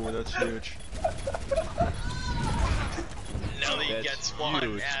ground. Oh, that's huge. Nelly That's gets spawned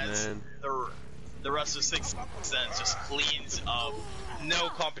huge, as man. the rest of Sixth Sense just cleans up. No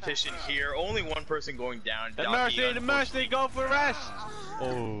competition here. Only one person going down. The Daki, mercy, go for rest!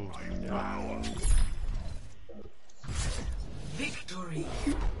 Oh, yeah. Victory.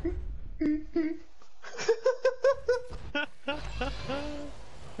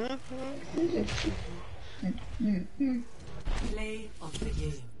 Play of the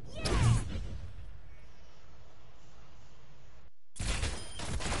game.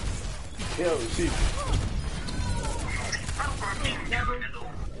 Yo, see.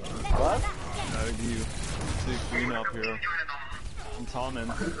 What? How do you see Green up here? And Tommen.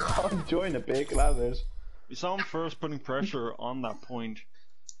 Can't join a big ladders. We saw him first putting pressure on that point.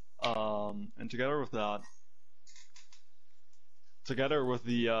 And together with that, together with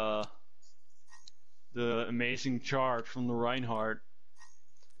the amazing charge from the Reinhardt,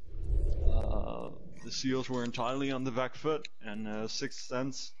 the Seals were entirely on the back foot, and Sixth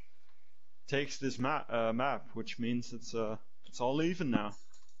Sense takes this map, which means it's all even now.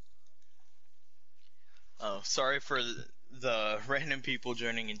 Oh, sorry for the random people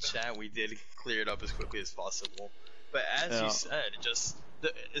joining in chat. We did clear it up as quickly as possible. But as you said, just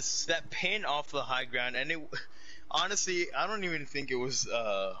it's that pin off the high ground, and it honestly, I don't even think it was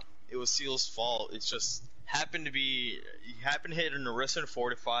Seal's fault. It's just happened to hit an Orisa and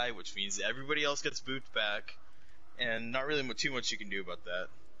Fortify, which means everybody else gets booped back, and not really too much you can do about that.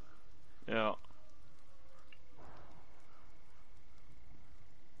 Yeah.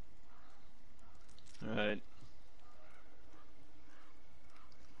 Alright.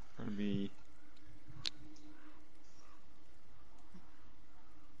 Gonna be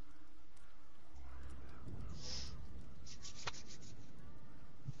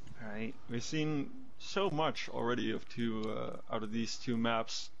Alright, we've seen so much already of out of these two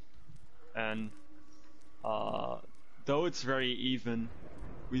maps, and though it's very even,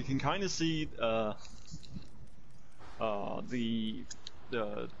 we can kind of see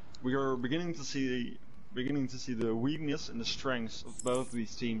we are beginning to see the weakness and the strengths of both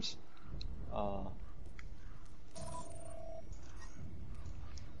these teams.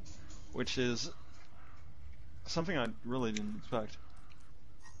 Which is something I really didn't expect.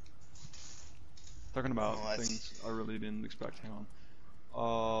 Talking about things I really didn't expect. Hang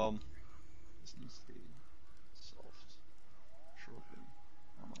on. This needs to be solved shortly.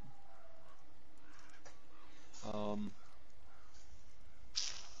 Hold on.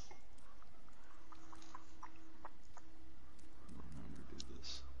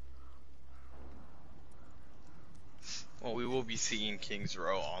 Well, we will be seeing King's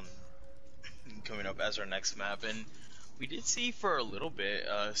Row on coming up as our next map, and we did see for a little bit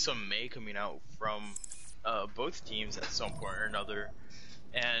some Mei coming out from both teams at some point or another,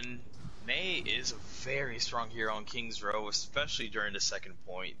 and Mei is a very strong hero on King's Row, especially during the second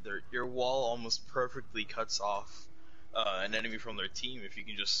point. Your wall almost perfectly cuts off an enemy from their team if you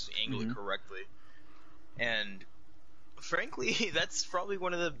can just angle it correctly, and frankly, that's probably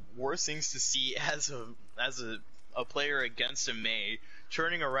one of the worst things to see as a player against a Mei,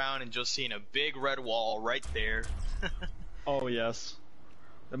 turning around and just seeing a big red wall right there. Oh yes,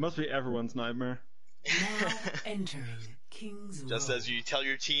 that must be everyone's nightmare. Now entering King's Just Row. as you tell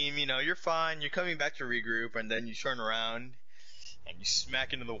your team, you know, you're fine, you're coming back to regroup, and then you turn around and you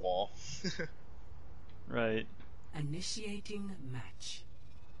smack into the wall. Right. Initiating match.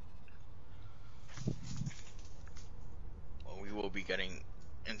 Well, we will be getting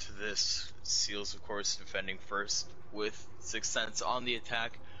into this. Seals, of course, defending first with 6 cents on the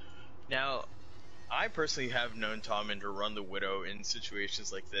attack. Now, I personally have known Tommen to run the Widow in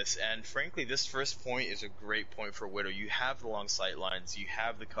situations like this, and frankly, this first point is a great point for Widow. You have the long sight lines, you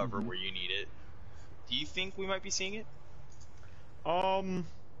have the cover where you need it. Do you think we might be seeing it? I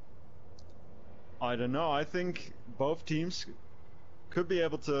don't know. I think both teams could be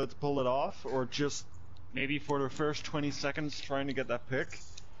able to pull it off, or just maybe for the first 20 seconds trying to get that pick.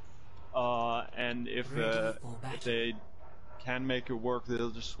 And if they can make it work, they'll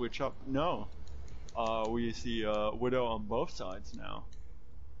just switch up. No. We see Widow on both sides now.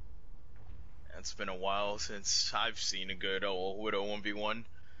 It's been a while since I've seen a good old Widow 1v1.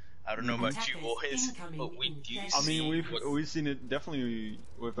 I don't know about you boys, but we do see. I mean, we've seen it definitely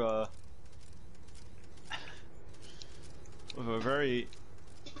with a very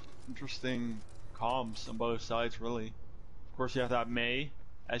interesting comms on both sides, really. Of course, you have that Mei,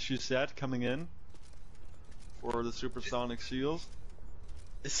 as you said, coming in for the Supersonic Seals.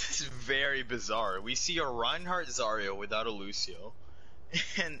 This is very bizarre. We see a Reinhardt Zarya without a Lucio,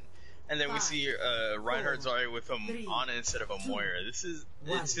 and then we see Reinhardt Zarya with a Ana instead of a Moira. This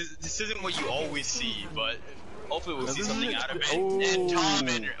isn't what you always see, but hopefully we'll see something out of it. And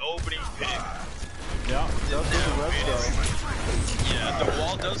Tommen opening pick. Yeah, that's the rest though. Yeah, the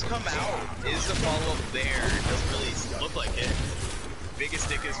wall does come out. Is the follow up there? It doesn't really look like it. Biggest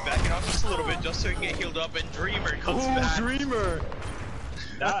Dick is backing off just a little bit, just so he can get healed up, and Dreamer comes back. Dreamer!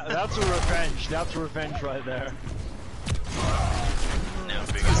 That's a revenge. That's revenge right there. Now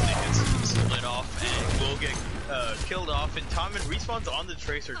Biggest Dick is split off and will get killed off, and Tommen respawns on the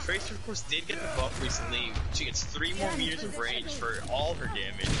Tracer. Tracer, of course, did get the buff recently. She gets 3 more meters of range for all her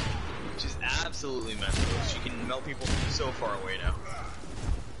damage, which is absolutely mental. She can melt people from so far away now.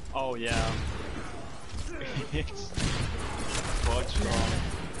 Oh yeah. It's quite strong.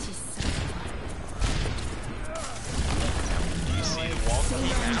 You see the wall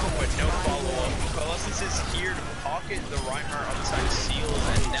came out, but no follow-up. Colossus is here to pocket the Reinhardt on the side of Seals,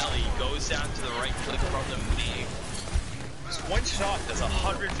 and Nelly goes down to the right click from the Mei. Just one shot does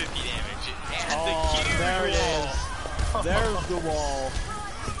 150 damage, and the huge there it wall. is. There's the wall.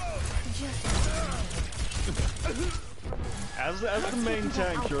 As the main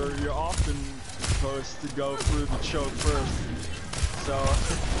tank, you're often supposed to go through the choke first. So,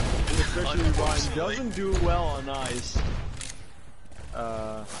 and especially Ryan doesn't do well on ice.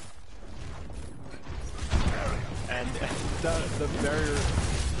 And the barrier,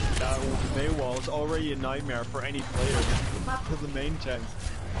 that Mei wall is already a nightmare for any player. For the main tank,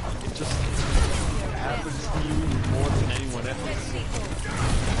 it just happens to you more than anyone else.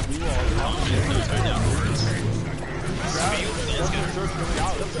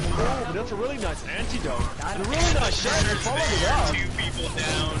 That's a really nice antidote. And a really nice shot to follow it up. 2 people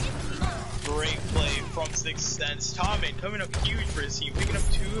down. Great play from 6 cents. Tommen coming up huge for his team, picking up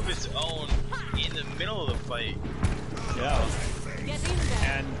 2 of his own in the middle of the fight. Yeah.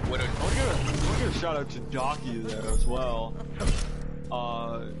 And I want to give a shout out to Docky there as well.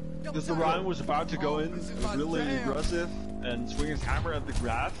 Because the Ryan was about to go in really aggressive and swing his hammer at the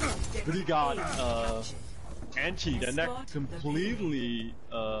grass, but he got antied, and that completely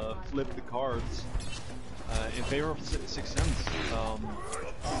flipped the cards in favor of 6 cents.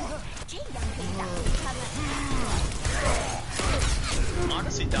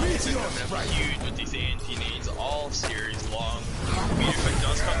 Honestly, Docky's been coming up huge with these anti-nades all series long. Meteor Quick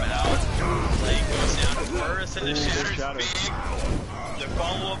does come out, Blade goes down first, and the Shatter's big. The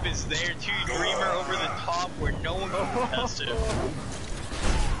follow-up is there too, Dreamer over the top where no one can contest it.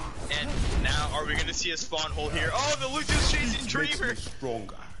 And now, are we going to see a spawn hole here? Oh, the Lucius chasing Dreamer!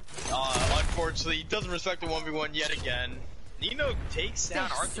 Unfortunately, he doesn't respect the 1v1 yet again. Nino takes down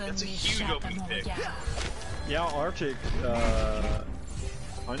Arctic, that's a huge opening pick. Yeah, Arctic,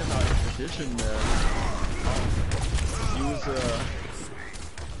 kind of out of position there. He was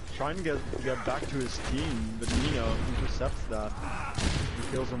trying to get back to his team, but Nino intercepts that. He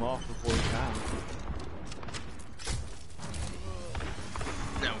kills him off before he can.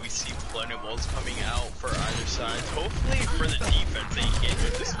 Now we see plenty of walls coming out for either side. Hopefully for the defense they can't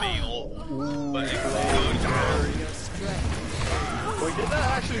get this Mei ult. But wait, did that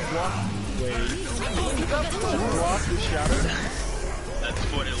actually block? Wait, did that block the shatter? that's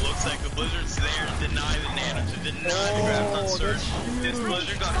what it looks like. The Blizzard's there to deny the nano, to deny the grab on Surge. This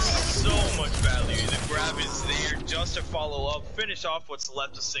Blizzard got so much value. The grab is there just to follow up, finish off what's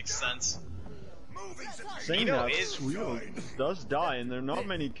left of 6 cents. Saying Nino that, is Sweetle does die, and there are not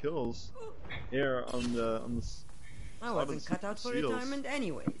many kills here on the I wasn't cut out for Seals. retirement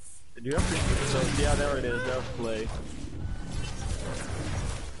anyways. Do you have to? Yeah, there it is. There's play.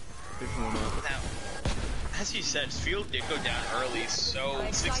 Pick one up. Now, as you said, Field did go down early, so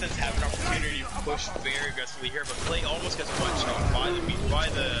 6 Cents have an opportunity to push very aggressively here, but Clay almost gets punched on by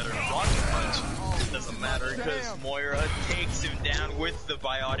the rocket punch. It doesn't matter because Moira takes him down with the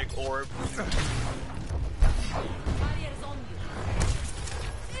biotic orb.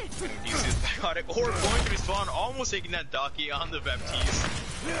 You see the biotic orb going to respawn, almost taking that Daki on the BWTs.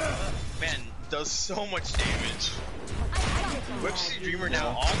 Man, does so much damage. Whipsy Dreamer now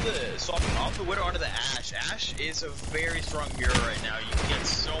on the swapping off the Widow onto the Ashe. Ashe is a very strong hero right now. You can get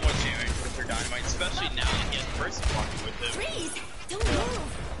so much damage with her dynamite, especially now that he has Percy walking with him. Freeze! Don't move!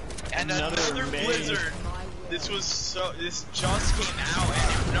 And another Blizzard. This just came out,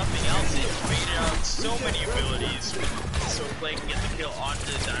 and if nothing else, it made out so many abilities. So Clay can get the kill onto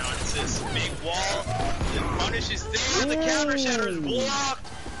the Dionysus. Big wall. The punish is there. The counter shatter is blocked.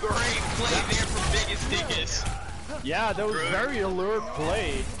 Great play there from Biggest Dickus. Yeah, that was very alert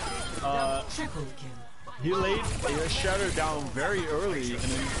play. Triple kill. He laid a shadow down very early, and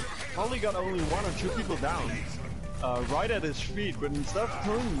then probably got only 1 or 2 people down, right at his feet. But instead of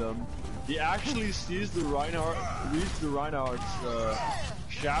killing them, he actually sees the Reinhardt, reads the Reinhardt's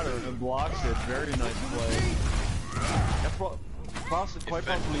shadow and blocks it. Very nice play. That's quite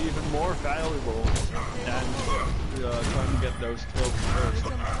possibly even more valuable than trying to get those kills first.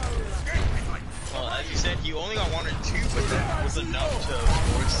 Well, as you said, he only got 1 or 2, but that was enough to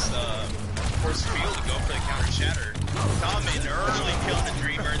force Field to go for the counter shatter. Come in early, kill the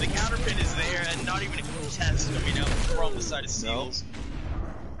Dreamer. The counter pin is there, and not even a contest coming out from the side of Seals.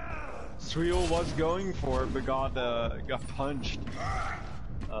 Sweetle was going for it, but got punched,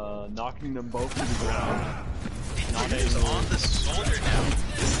 knocking them both to the ground. He's on the Soldier now.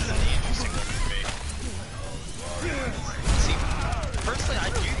 This is an interesting one for me. See, personally, I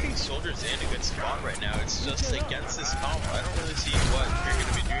do think Soldier's in a good spot right now. It's just against this comp, I don't really see what you're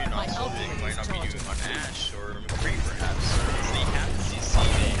going to be doing on Soldier that you might not be doing on Ashe or McCree, perhaps. They have the CC,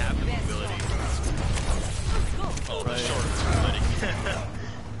 they have the mobility. Oh, the short mobility.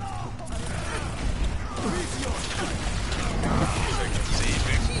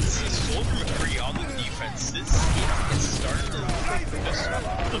 Soldier McCree on the defense. This is starting to look just a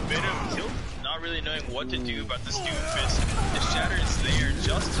bit of tilt, not really knowing what to do about this Doomfist. The shatter is there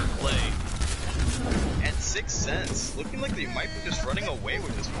just to play. And 6 Cents, looking like they might be just running away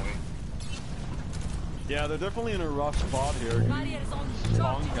with this point. Yeah, they're definitely in a rough spot here.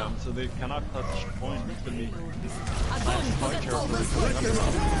 Long them, so they cannot touch the point. It's gonna be quite careful.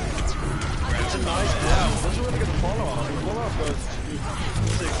 That's a nice grab. This is where they get the follow-up. The follow-up goes to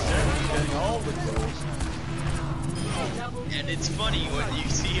 6 Cents, getting all the kills. And it's funny when you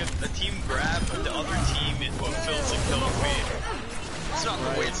see a team grab, but the other team is what fills the kill feed. It's not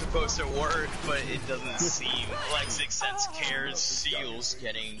the way it's supposed to work, but it doesn't seem like 6 Cents cares. Seals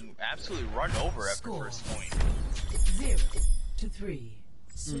getting absolutely run over after first point. 0-3.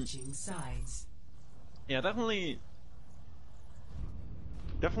 Switching sides. Yeah, definitely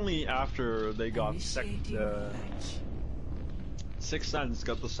after they got Initiating match. 6 Cents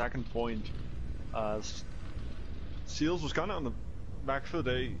got the second point. Seals was kind of on the back foot.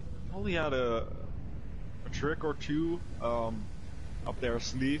 They probably had a trick or two up their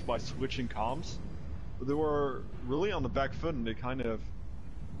sleeve by switching comms, but they were really on the back foot, and they kind of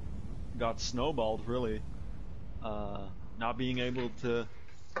got snowballed, really, not being able to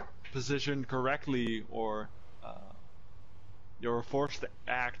position correctly, or they were forced to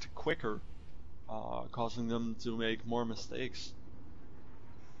act quicker, causing them to make more mistakes,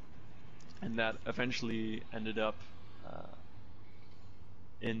 and that eventually ended up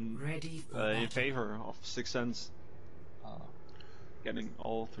in favor of 6 Cents getting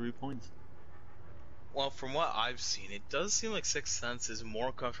all 3 points. Well, from what I've seen, it does seem like 6 Cents is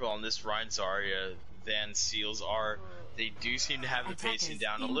more comfortable on this Ryan Zarya than Seals are. They do seem to have the pacing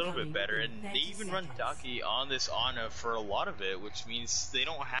down a little bit better, and they even run Daki on this Ana for a lot of it, which means they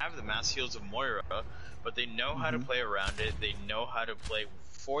don't have the mass heals of Moira, but they know how to play around it. They know how to play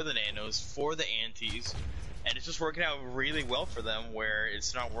for the nanos, for the antis, and it's just working out really well for them, where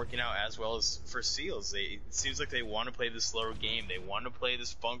it's not working out as well as for Seals. It seems like they want to play the slower game. They want to play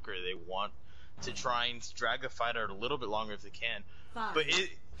this bunker. They want to try and drag the fight out a little bit longer if they can. But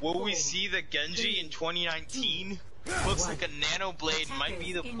will we see the Genji in 2019 Looks like a Nano Blade might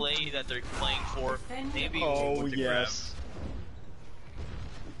be the play that they're playing for. Maybe Oh with the yes.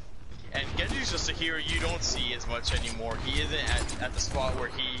 grab. And Genji's just a hero you don't see as much anymore. He isn't at the spot where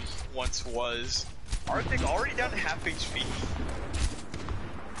he once was. Arctic already down to half HP.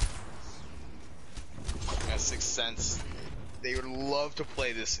 At 6 cents. They would love to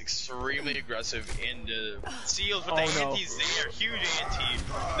play this extremely aggressive into Seals, but the anti's there, huge anti.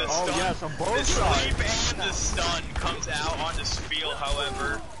 The stun, yes, on both the sides. sleep and the stun comes out on this field,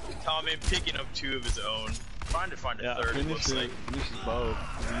 however. Tommen picking up 2 of his own. Trying to find a third, it looks like. Finishes both.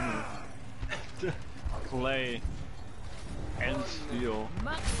 Play and steal.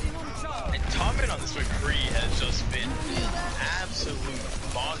 And Tommen on this McCree has just been an absolute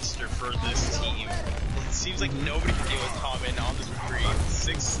monster for this team. It seems like nobody can deal with Tommen on this McCree.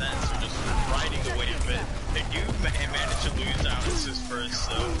 6 cents are just riding the wave of it. They do manage to lose down this is first,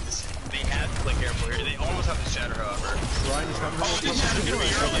 so they have to play careful here. They almost have to shatter, however. Ryan is coming. Oh, the shatter's gonna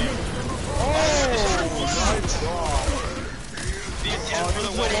be early. Nice block. The attempt for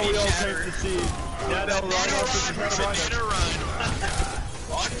the 180 shatter. Yeah, That no, Ryan off to the Nano run.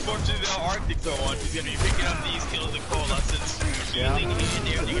 Unfortunately, though, Arctic though on. He's gonna be picking up these kills and coalescence, healing and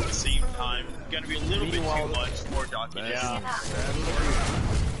everything at the same time. Gonna be a little bit too much for Donkey. Yeah.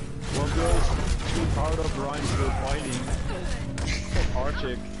 Well, girls, too proud of Ryan for fighting.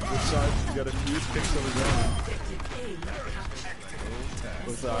 Arctic decides to get a few picks of his own.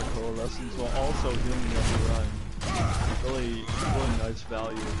 With that coalescence while also healing up the Ryan. Really nice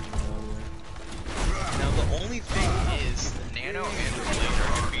value. Now the only thing is the Nano and the Blade are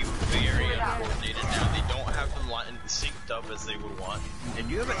going to be very uncoordinated now. They don't have them synced up as they would want. And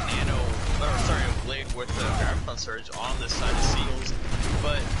you have a Nano, a Blade with the Graviton Surge on this side of Seals,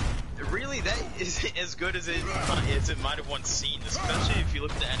 but really that isn't as good as it might have once seemed, especially if you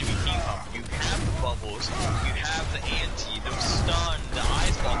look at the enemy team comp. You have the bubbles, you have the anti, the stun, the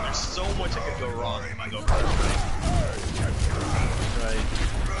ice ball. There's so much that could go wrong if you go for it. Right.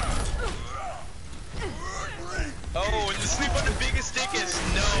 Oh, and the sleep on the biggest stick is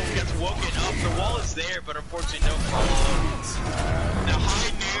gets woken up. The wall is there, but unfortunately no follow-up. Now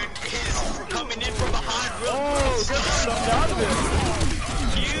High Noon is coming in from behind. Real Stunned out of it.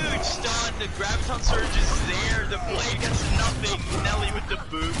 Huge stun. The Graviton Surge is there. The Blade gets nothing. Nelly with the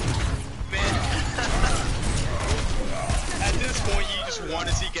boot. Man. At this point, you just want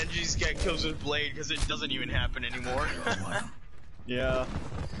to see Genji's get kills with Blade because it doesn't even happen anymore. Yeah.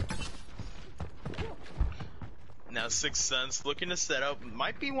 Now 6 cents looking to set up,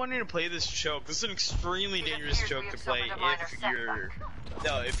 might be wanting to play this choke. This is an extremely dangerous choke to play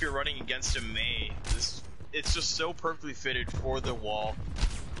if you're running against a Mei. It's just so perfectly fitted for the wall.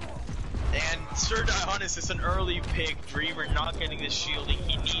 And Sir Dionis is an early pick. Dreamer not getting the shielding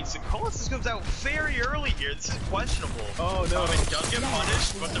he needs. The Colossus comes out very early here. This is questionable. Oh no. It does get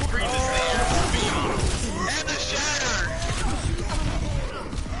punished, but the freeze is there. And the shatter!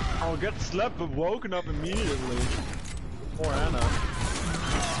 I'll get slept but woken up immediately. Poor Anna.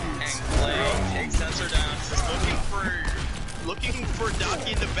 And Clay takes Sensor down, just looking for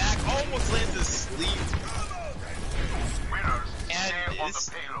Daki in the back, almost lands a sleep. And I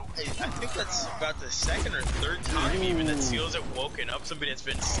think that's about the second or third time even that Seals have woken up somebody that's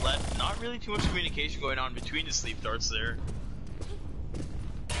been slept. Not really too much communication going on between the sleep darts there.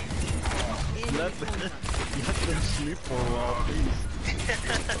 Let them sleep for a while, please.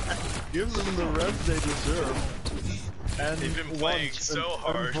 Give them the rest they deserve. And they've been playing so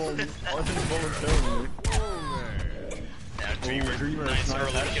hard. Involuntarily. Now Dreamer nice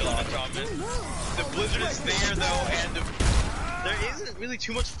early kill on the Tommen. The Blizzard is there though, and there isn't really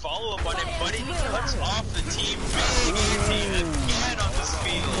too much follow-up on it, but it cuts off the team. Big team again on this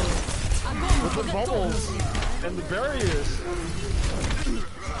field. With the bubbles and the barriers.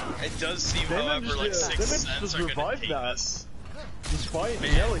 It does seem, however, like 6 cents are gonna take this. Despite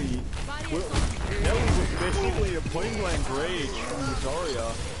Nelly was basically a point-blank rage from the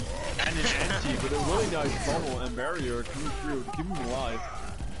Zarya and an anti, but a really nice bubble and barrier coming through to keep him alive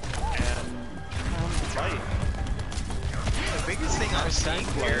and fight. The biggest thing I'm seeing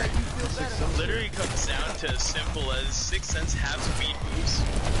here literally comes down to as simple as 6 cents have speed boosts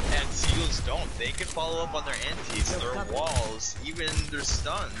and Seals don't. They can follow up on their antis, their walls, even their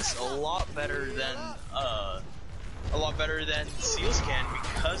stuns a lot better than Seals can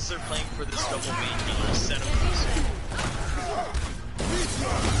because they're playing for this double main healer setup.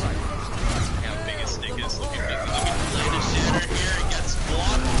 Now biggest stick is looking big. He can play the shatter here. It gets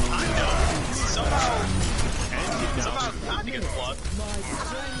blocked. Somehow Conti gets blocked.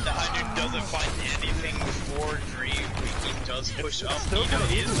 The Hydra doesn't find anything for Dream. He does push up.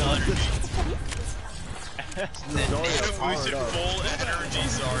 He is energy. The Nano boosted full energy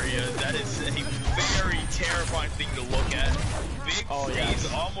Zarya. That is a very terrifying thing to look at. Big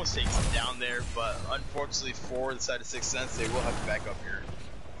freeze almost takes him down there, but unfortunately for the side of 6th Sense, they will have to back up here.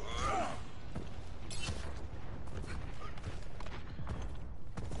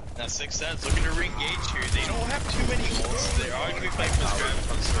 Now 6th Sense looking to re-engage here. They don't have too many ults. They are going to be playing for this grab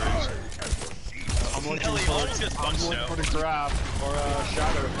on Surge. I'm looking Nelly for, almost gets punched out. for the grab or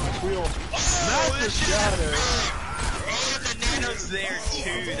shatter. Wheel. Oh, Massive shatter. And the Nano's there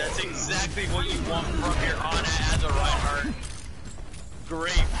too. That's exactly what you want from your Ana as a Reinhardt.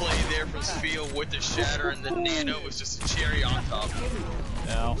 Great play there from Spiel with the shatter, and the Nano was just a cherry on top.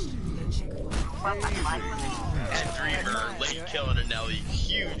 Yeah. And Dreamer, late killing a Nelly,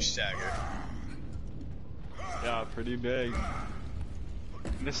 huge stagger. Yeah, pretty big.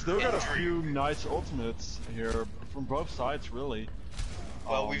 They still got a few nice ultimates here from both sides, really.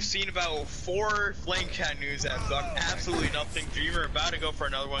 Well, we've seen about 4 flame canoes that have done absolutely nothing. Dreamer about to go for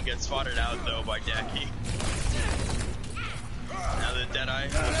another one, gets spotted out though by Daki. Now the Deadeye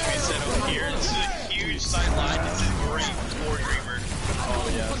looks to be set over here. This is a huge sideline. This is great for Dreamer. Oh,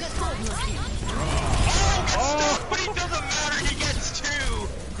 yes. Oh, gets stuck, but it doesn't matter. He gets 2.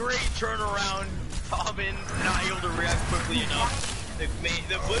 Great turnaround. Tobin not able to react quickly enough. The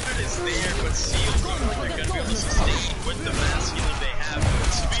Blizzard is there, but Seal's going to be able to sustain with the masculine they have.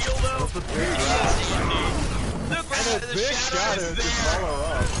 Spiel though, the shadow is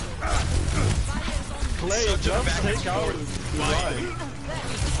there. Clay just take out the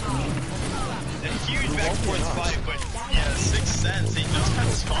A huge back and forth fight, but yeah, 6th Sense, they just have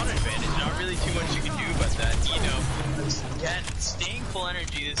a spawn advantage. Not really too much you can do about that. You know, again, staying full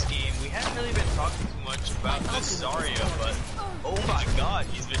energy this game. We haven't really been talking too much about this Zarya, but oh my god,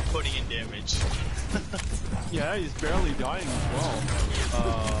 he's been putting in damage. Yeah, he's barely dying as well.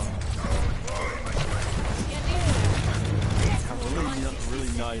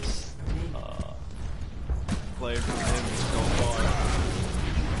 Really nice play from him so far.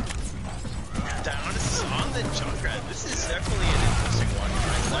 Dionis on the Junkrat. This is definitely an interesting one.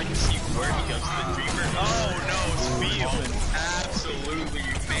 I'd like to see where he goes to the Dreamer. Oh no, Spiel. Absolutely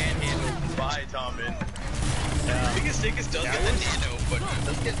manhandled by Tommen. Yeah. Biggest Dickus does get the Nano, but he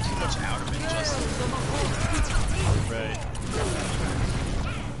doesn't get too much out of it, just. Right.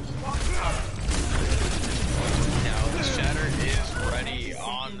 Now the Shatter is ready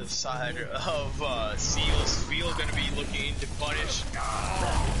on the side of Seal. Spiel going to be looking to punish.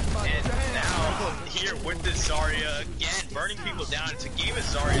 And now, here with this Zarya, again, burning people down. It's a game of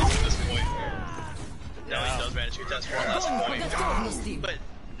Zarya's at this point. Now he does manage to test one last point. But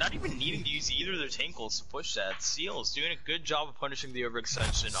not even needing to use either of their tankles to push that. Seal is doing a good job of punishing the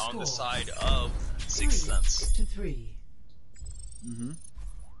overextension on the side of 6th Sense. 3-3. Mm-hmm.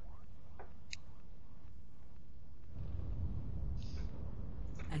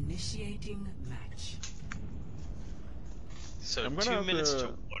 Initiating match. So I'm 2 minutes to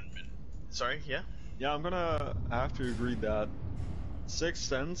 1 minute. Sorry, yeah? Yeah, I'm gonna have to agree that 6th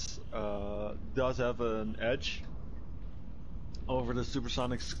Sense does have an edge over the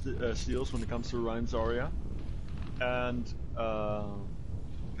supersonic steals when it comes to Ryan Zarya, and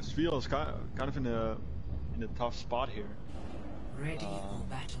Spiel is kind of in a tough spot here. Ready for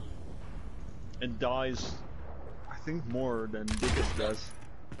battle. And dies, I think, more than Dickus does.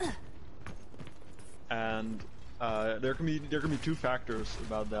 And there can be 2 factors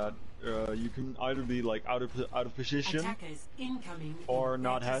about that. You can either be like out of position, or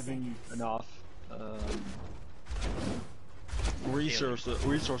not having enough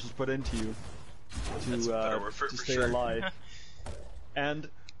resources put into you to stay alive. And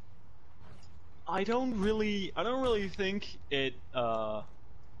I don't really think it. I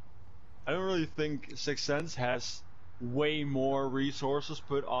don't really think 6th Sense has way more resources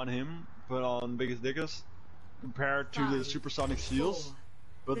put on Biggest Dickus compared to the supersonic seals.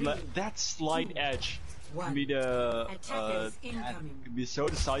 But that slight edge can be can be so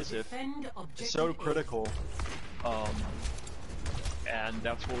decisive, so critical, and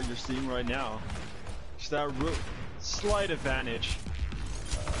that's what you're seeing right now. Just that slight advantage.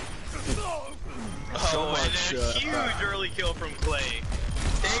 And a huge early kill from Clay.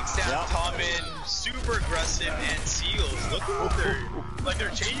 Takes down Tommen, super aggressive, and Seals. Look at they're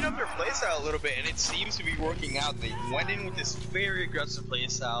changing up their playstyle a little bit, and it seems to be working out. They went in with this very aggressive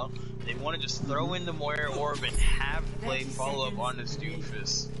playstyle. They want to just throw in the Moira Orb and have Clay follow up on his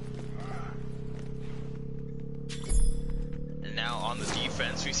Doomfist. And now on the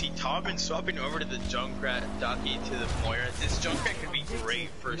defense, we see Tommen swapping over to the Junkrat, Daki to the Moira. This Junkrat could be great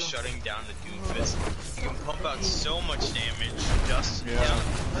for shutting down the Doomfist. You can pump out so much damage just down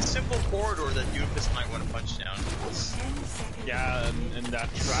a simple corridor that Doomfist might want to punch down. Yeah, and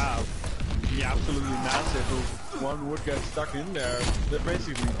that trap, be absolutely massive. If one would get stuck in there, they're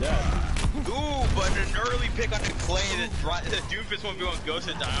basically dead. Ooh, but an early pick on the clay that Doomfist won't be on Ghost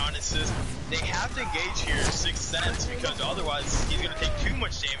of Dionysus. They have to engage here 6th Sense because otherwise he's going to take too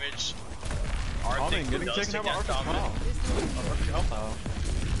much damage. Arctic getting taken out by Arctic Pow.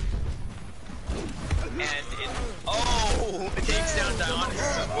 And it takes down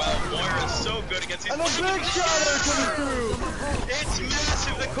Dionysus as well. Moira is so good against these. And a big shatter coming through! It's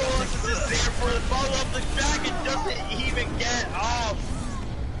massive. The Colossus is there for the follow-up. The dragon doesn't even get off.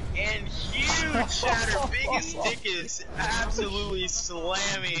 And huge shatter. Biggest Dick is absolutely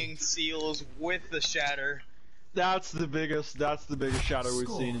slamming Seals with the shatter. That's the biggest shatter we've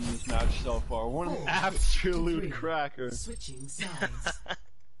seen in this match so far. One absolute cracker. Switching sides.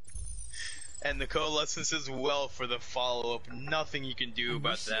 And the Coalescence as well for the follow-up. Nothing you can do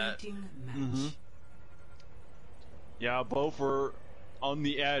about that. Yeah, both are on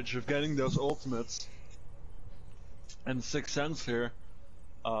the edge of getting those ultimates. And 6th Sense here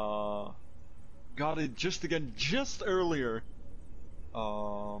got it just earlier,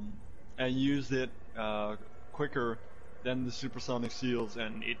 and used it quicker than the Supersonic Seals,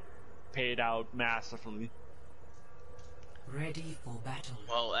 and it paid out massively. Ready for battle.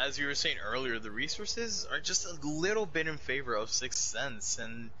 Well, as you were saying earlier, the resources are just a little bit in favor of 6th Sense,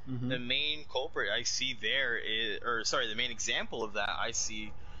 and the main culprit I see there is, the main example of that I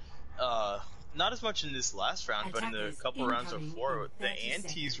see, not as much in this last round, but in the couple rounds before, the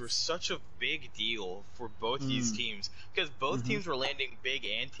antes were such a big deal for both these teams, because both teams were landing big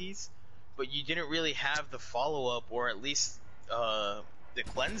antes, but you didn't really have the follow-up, or at least the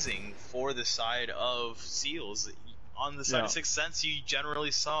cleansing for the side of Seals. On the side of 6th Sense, you generally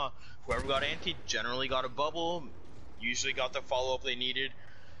saw whoever got ante generally got a bubble, usually got the follow-up they needed,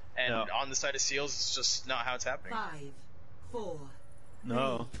 and on the side of Seals, it's just not how it's happening. 5, 4,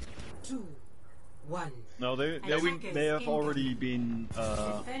 No. 2, 1. No, they have already been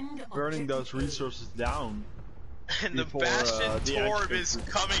burning those resources down. And the before, Bastion the Torb extra- is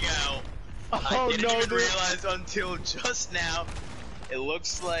coming out. Oh, I didn't even dude. realize until just now. It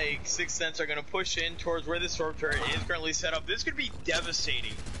looks like 6th Sense are going to push in towards where the Storm Turret is currently set up. This could be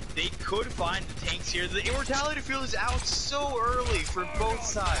devastating. They could find the tanks here. The Immortality Field is out so early for both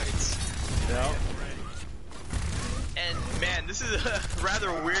sides. Yeah. And man, this is a rather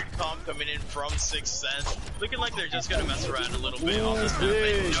weird comp coming in from 6th Sense. Looking like they're just going to mess around a little bit on this map.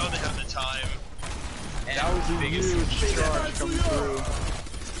 They know they have the time. And That was a huge charge coming through.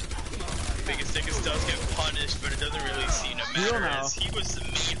 Biggest Dickus does get punished, but it doesn't really seem to matter, as he was the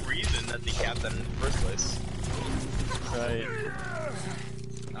main reason that they capped that in the first place. Right.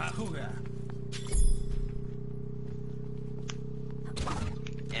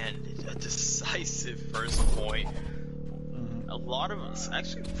 And a decisive first point. A lot of us,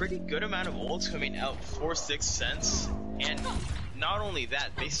 actually a pretty good amount of ults coming out for 6th Sense, and not only that,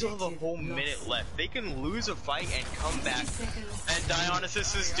 they still have a whole minute left. They can lose a fight and come back, and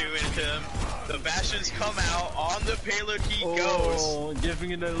Dionysus is doing it to him. The Bastions come out, on the payload he goes.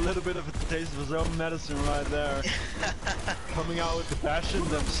 Giving it a little bit of a taste of his own medicine right there. Coming out with the Bastion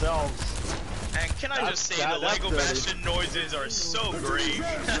themselves. And can I just say, the Lego Bastion noises are so great.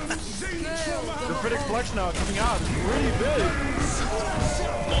 The Critic Flex now coming out is really big.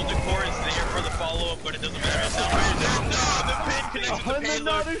 Multicore is there for the follow-up, but it doesn't matter. It's not right. No, the pin connects with the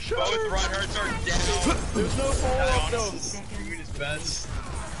payload. Both Reinhardts are down. There's no follow-up though. Doing his best.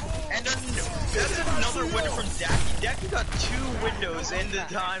 And then, that's another winner from Daki. Daki got 2 windows in the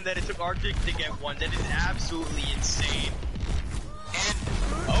time that it took Arctic to get one. That is absolutely insane. And,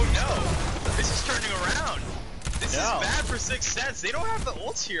 oh no, this is turning around. This is bad for 6th Sense. They don't have the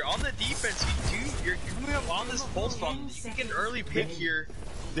ults here. On the defense, you're coming up on this pulse bomb. You can get an early pick here.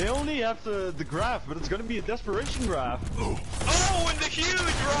 They only have the graph, but it's gonna be a desperation graph. Oh, and the huge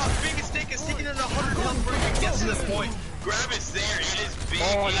rock! Biggest Dick is taking in 100 health before he even gets to this point. Grab is there. It is big.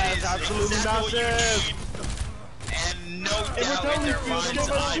 Oh, it that's is absolutely exactly massive. And no doubt in their minds,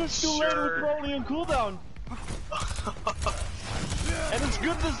 I'm just too late with sure. Broly on cooldown. And it's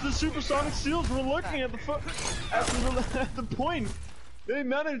good that the Supersonic Seals were looking at the point. They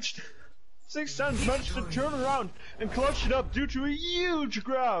managed. 6th Sense managed to turn around and clutch it up due to a huge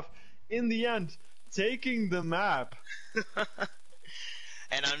graph in the end, taking the map.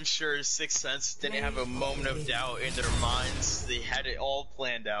 And I'm sure 6th Sense didn't have a moment of doubt in their minds. They had it all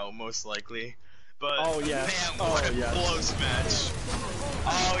planned out, most likely. But man, what a close match.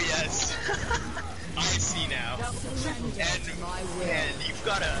 Oh yes. I see now. And you've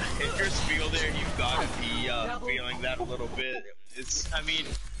gotta, if you're a fielder, you've gotta be feeling that a little bit. I mean,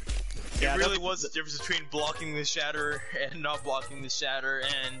 it really was the difference between blocking the shatter and not blocking the shatter.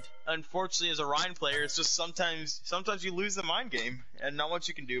 And unfortunately, as a Rhine player, it's just sometimes you lose the mind game, and not much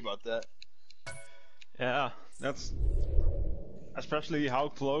you can do about that. Yeah, that's especially how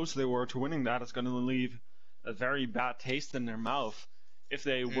close they were to winning that. It's going to leave a very bad taste in their mouth if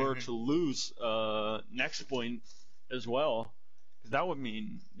they were to lose next point as well. Because that would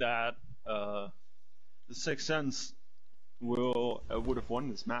mean that the Sixth Sense would have won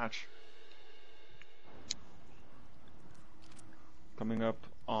this match. Coming up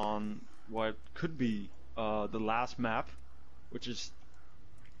on what could be the last map, which is,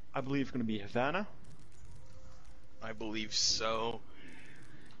 I believe, going to be Havana. I believe so.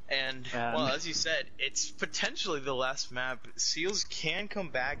 And, well, as you said, it's potentially the last map. Seals can come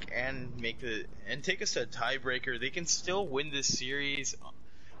back and take us to a tiebreaker. They can still win this series,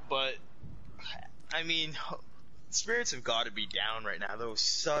 but I mean, spirits have got to be down right now. That was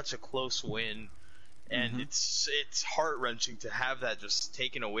such a close win, and it's heart-wrenching to have that just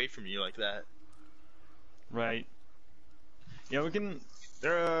taken away from you like that. Right. Yeah, we can.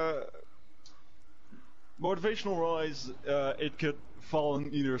 Motivational wise, it could fall on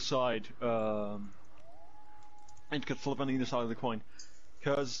either side. It could flip on either side of the coin.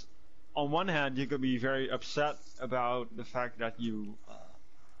 Because on one hand, you could be very upset about the fact that you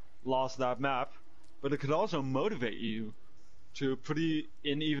lost that map, but it could also motivate you to put in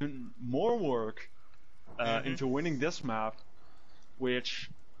even more work into winning this map,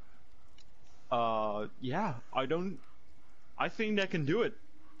 which, yeah, I think they can do it.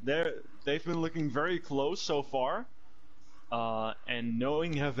 They've been looking very close so far, and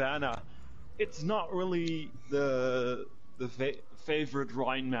knowing Havana, it's not really the favorite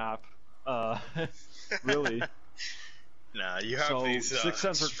Rhine map, really. Nah, you have these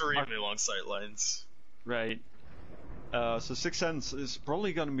extremely long sight lines. Right. So Sixth Sense is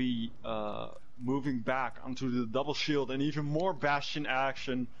probably going to be moving back onto the double shield and even more Bastion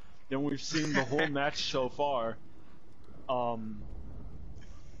action than we've seen the whole match so far.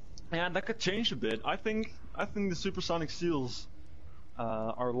 And that could change a bit. I think the Supersonic Seals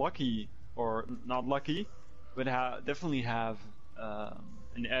are lucky, or not lucky, but definitely have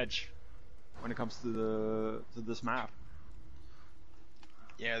an edge when it comes to this map.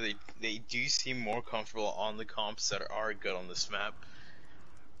 Yeah, they do seem more comfortable on the comps that are good on this map.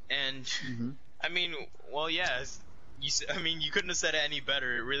 And I mean, well, yeah, you couldn't have said it any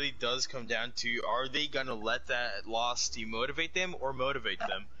better. It really does come down to, are they gonna let that loss demotivate them or motivate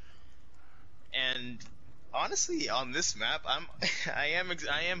them? And honestly, on this map, I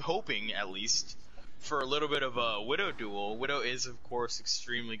am hoping, at least, for a little bit of a Widow duel. Widow is, of course,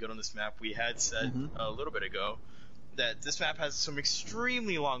 extremely good on this map. We had said a little bit ago that this map has some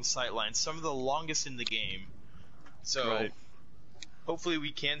extremely long sight lines, some of the longest in the game. So hopefully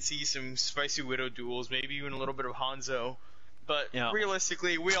we can see some spicy Widow duels, maybe even a little bit of Hanzo. But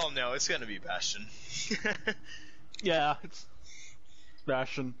realistically, we all know it's going to be Bastion. Yeah, it's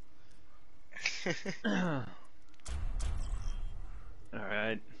Bastion.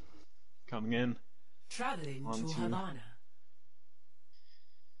 Alright. Coming in. Traveling to Havana.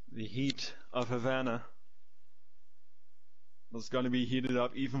 The heat of Havana. It's going to be heated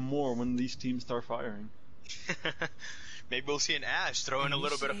up even more when these teams start firing. Maybe we'll see an Ash throw in a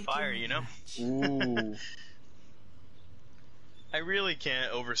little bit of fire, you know? Ooh. I really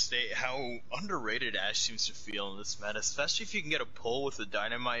can't overstate how underrated Ash seems to feel in this meta, especially if you can get a pull with the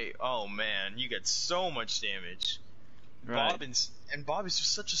dynamite. Oh man, you get so much damage. Right. Bob is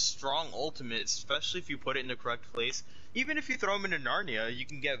just such a strong ultimate, especially if you put it in the correct place. Even if you throw him into Narnia, you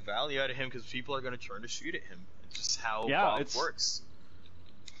can get value out of him because people are going to turn to shoot at him. It's just how Bob works.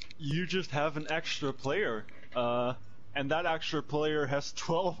 You just have an extra player, and that extra player has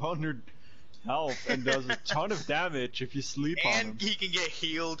 1200 health and does a ton of damage if you sleep on him. And he can get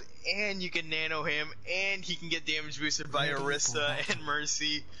healed, and you can nano him, and he can get damage boosted by Orisa and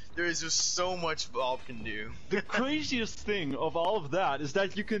Mercy. There is just so much Bob can do. The craziest thing of all of that is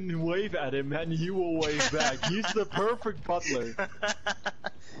that you can wave at him and he will wave back. He's the perfect butler.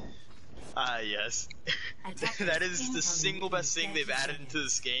 Yes. That is the single best thing they've added into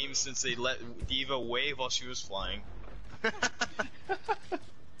this game since they let D.Va wave while she was flying.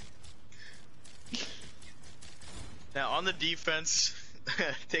 Now, on the defense,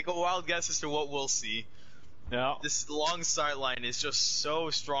 take a wild guess as to what we'll see. Yeah. This long sideline is just so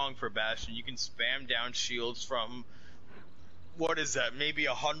strong for Bastion. You can spam down shields from what is that? Maybe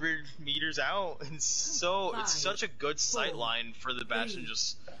 100 meters out, and so it's such a good sight line for the Bastion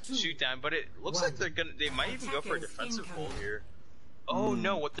just shoot down. But it looks like they might even go for a defensive hold here. Oh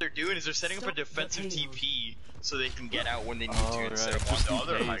no! What they're doing is they're setting up a defensive TP so they can get out when they need to instead of on the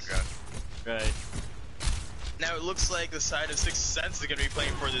other high ground. Right. Now it looks like the side of Sixth Sense is going to be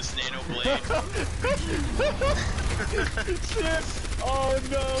playing for this Nano Blade. Shit! Oh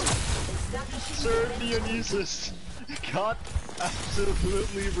no! Sir Dionysus got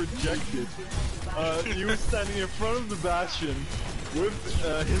absolutely rejected. He was standing in front of the Bastion with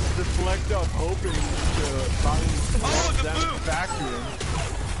his deflect up, hoping to bounce them vacuum.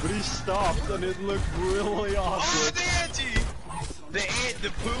 But he stopped and it looked really awkward. Oh, the anti! The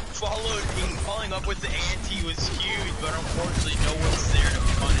poop following up with the anti was huge, but unfortunately no one's there to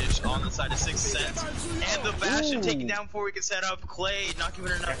punish on the side of Sixth Sense. And the Bastion taken down before we can set up. Clay not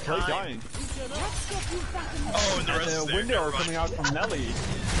giving it enough time. Dying. Oh, and the rest is there. Window coming out from Nelly.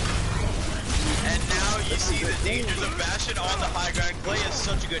 And now you see the dangers of Bastion on the high ground. Clay has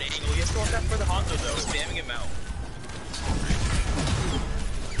such a good angle. He has to watch out for the Hanzo though, spamming him out.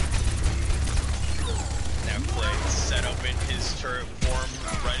 Now Clay set up in his turret form,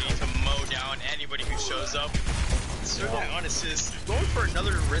 ready to mow down anybody who shows up. So Dionysus going for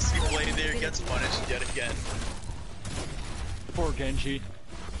another risky play there, gets punished yet again. Poor Genji.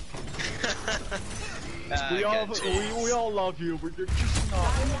 We all love you, but you're just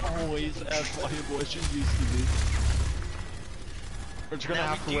not always as valuable as you used to be. We're just gonna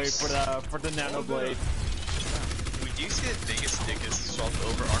have to wait for the Nano Blade. We do see the biggest Dickus swapped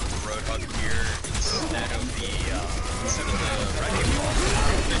over onto the Roadhog here instead of the Wrecking Ball.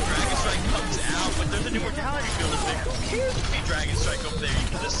 The Dragon Strike comes out, but there's a new mortality field up there. Who cares if you Dragon Strike up there? You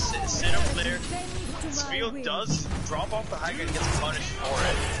can just sit up there. Spiel does drop off the high ground and gets punished for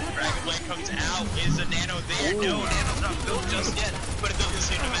it. Dragon Blade comes out. Is a Nano there? No, Nano's not built just yet, but it doesn't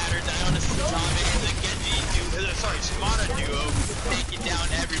seem to matter. Dionysus and Tommy and the Genji Spada duo taking down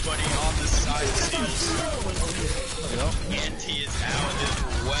everybody on the side of Seals. Anti is out as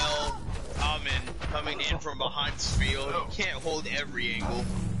well. Coming in from behind Spiel. You can't hold every angle.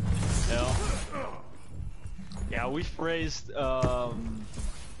 Yeah, we praised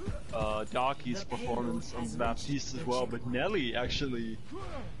Daki's performance on that piece as well, but Nelly actually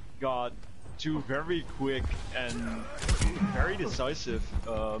got two very quick and very decisive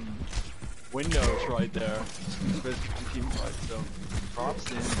windows right there with the team fight, so props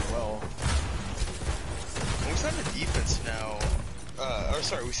to him as well. We see on the defense now,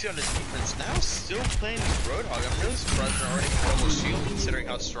 we see on the defense now still playing the Roadhog. I'm really surprised they're already double shield considering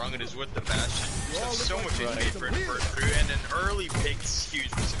how strong it is with the Bastion. You have so much HP for it to burst through, and an early pick is huge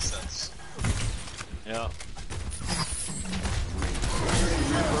for success. Yeah.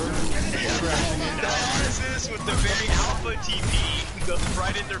 Dionysus with the very alpha TP goes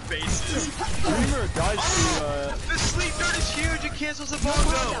right in their faces. Dreamer dies to the sleep dart is huge, it cancels the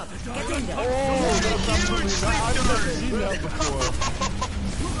bongo! Huge sleep dart!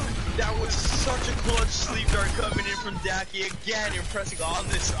 That was such a clutch sleep dart coming in from Daki again, impressing on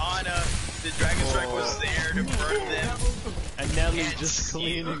this Ana. The Dragon Strike was there to burn them. And Nelly just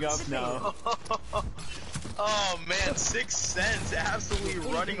cleaning up now. Oh man, Sixth Sense absolutely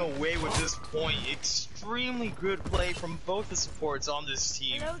running away with this point. Extremely good play from both the supports on this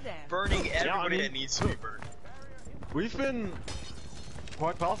team, burning everybody that needs to be burned. We've been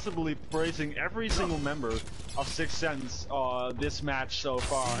quite possibly praising every single member of Sixth Sense this match so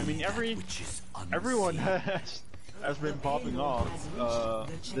far. I mean, everyone has been popping off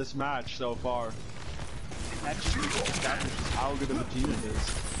this match so far. That just establishes how good of a team it is.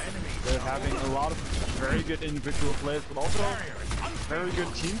 They're having a lot of very good individual plays, but also very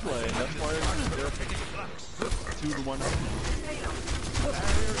good team play, and that's why they're 2-1.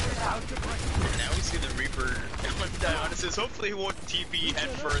 Now we see the Reaper down Dionysus. Hopefully he won't TP head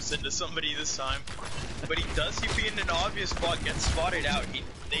first into somebody this time. But he does TP in an obvious spot, gets spotted out.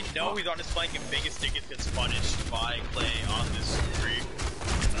 They know he's on his flank, and biggest ticket gets punished by Clay on this creep.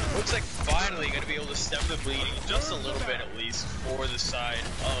 Looks like finally going to be able to stem the bleeding just a little bit at least for the side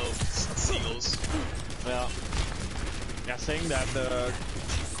of Seals. Well, yeah, saying that the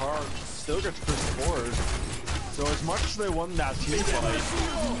car still gets pushed forward. So as much as they won that team fight,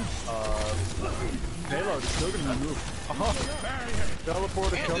 payload is still going to be moved.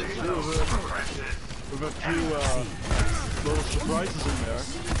 Teleporter comes through with a few little surprises in there.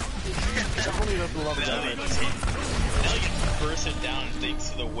 Definitely does a lot of damage. Nelly gets bursted down thanks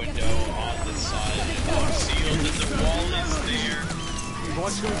to the window on the side of Seals, and the wall is there.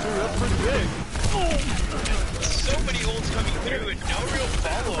 What's going through? That's pretty big. So many ults coming through and no real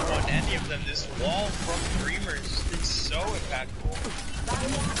follow-up on any of them. This wall from Dreamers, it's so impactful.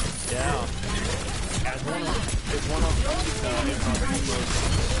 Yeah. It's one of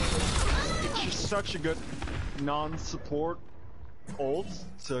it's just such a good non-support ult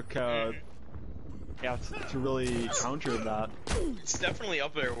to to really counter that. It's definitely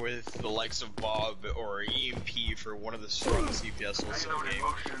up there with the likes of Bob or EMP for one of the strongest CPS ults in the game.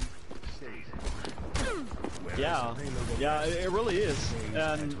 Yeah, it really is,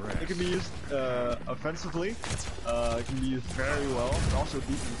 and it can be used offensively. It can be used very well, but also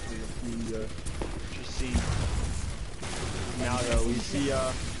defensively. If you just see now, though, we see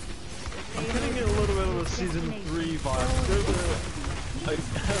I'm getting a little bit of a season 3 vibe. There's a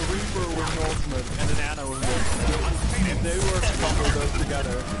Reaper with an ultimate and an Ana with an ultimate. If they were to couple those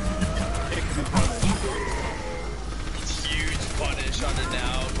together, it could be punished. Huge punish on it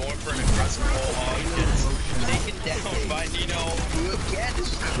now, going for an aggressive whole hog, gets taken down by Nino, who again is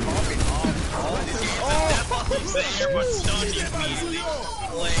just popping off all these games. He's there, but stunned immediately.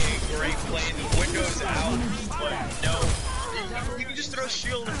 Great play, the window's out, but no, you can just throw a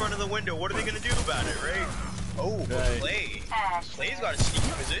shield in front of the window. What are they gonna do about it, right? Oh, but Clay's got a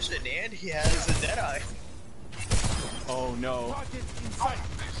sneaky position, and he has a Deadeye. Oh no.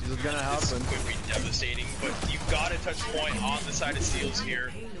 This is gonna happen. This could be devastating, but you've got to touch point on the side of Seals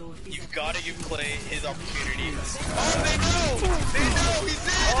here. You've got to give Clay his opportunity. Oh, they know! He's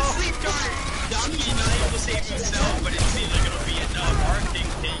in! The sleep dart! Ducky not able to save himself, but it seems like it'll be enough. Arctic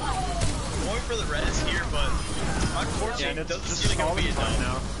going for the res here, but unfortunately, it doesn't seem like it'll be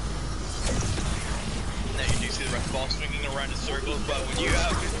enough. Now you do see the ref ball swinging around in circles, but when you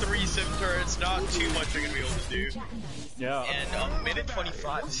have 3 sim turrets, not too much you're going to be able to do. Yeah. And a minute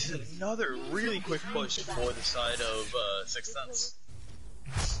 25, this is another really quick push for the side of Sixth Sense.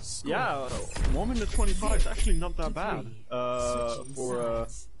 Yeah, 1 minute 25 is actually not that bad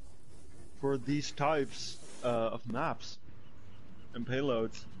for these types of maps and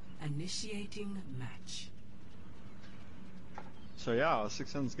payloads. Initiating match. So yeah,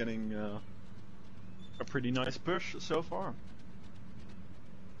 Sixth Sense getting a pretty nice push so far.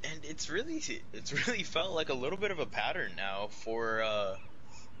 And it's really felt like a little bit of a pattern now for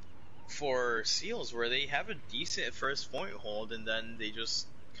Seals, where they have a decent first point hold and then they just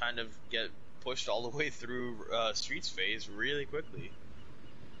kind of get pushed all the way through Streets phase really quickly.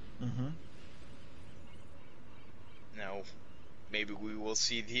 Now, maybe we will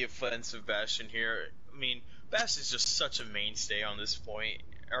see the offensive Bastion here. I mean, Bastion is just such a mainstay on this point,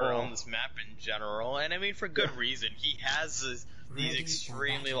 or on this map in general, and I mean for good reason. He has these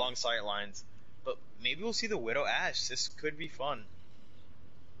extremely long sight lines, but maybe we'll see the Widow Ashe. This could be fun.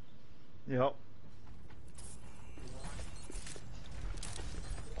 Yep.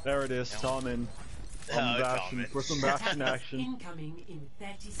 There it is, Tommen. Bastion for some Bastion action. Incoming in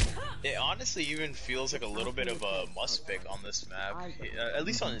 30 seconds. It honestly even feels like a little bit of a must pick on this map, at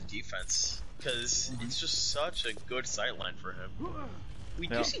least on his defense, because it's just such a good sightline for him. We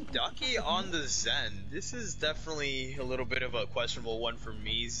do see Ducky on the Zen. This is definitely a little bit of a questionable one for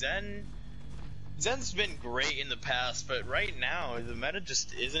me. Zen's been great in the past, but right now the meta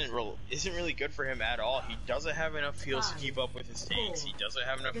just isn't really good for him at all. He doesn't have enough heals to keep up with his tanks. He doesn't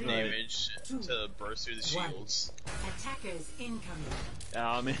have enough damage to burst through the shields. Attackers incoming.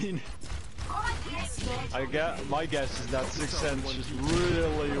 I mean, my guess is that Sixth Sense just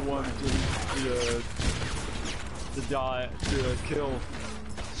really wanted to kill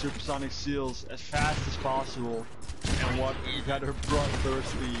Supersonic Seals as fast as possible, and what better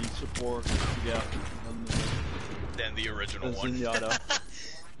bloodthirsty support to get than the original one. The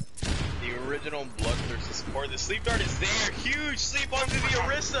original bloodthirsty support. The sleep dart is there. Huge sleep onto the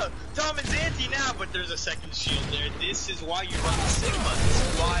Orisa. Tommen's anti now, but there's a second shield there. This is why you run the Sigma. This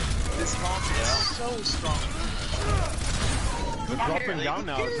is why this comp is so strong. They're dropping down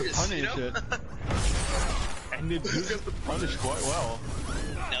now to punish it. And they do get the punish quite well.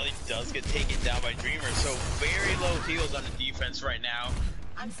 Nelly does get taken down by Dreamer, so very low heals on the defense right now.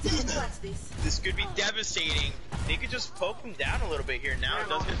 This could be devastating. They could just poke him down a little bit here. Now it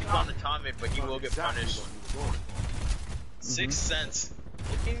does get become atomic, but he will get punished. Sixth Sense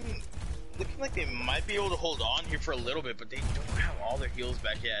looking like they might be able to hold on here for a little bit, but they don't have all their heals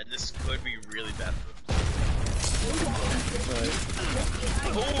back yet, and this could be really bad for them.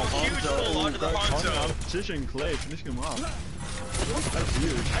 Oh, huge pull onto the Hanzo. Position, Clay finishing him off. That's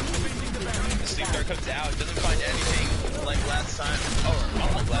huge. The sleep dart comes out, doesn't find anything like last time, or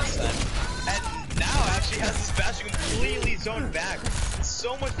unlike last time. And now actually has this Bastion completely zoned back.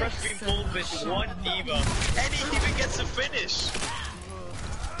 So much pressure being pulled with one D.Va, and he even gets the finish.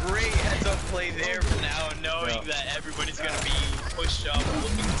 great heads-up play there for now, knowing that everybody's gonna be pushed up,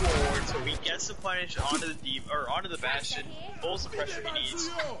 looking forward, so he gets the punish onto the deep or onto the Bastion, pulls the pressure he needs,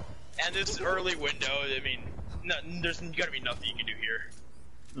 and this early window. I mean, there's gotta be nothing you can do here.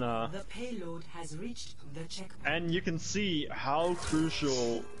 Nah. The payload has reached the checkpoint. And you can see how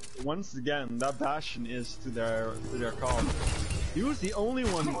crucial, once again, that Bastion is to their cause. He was the only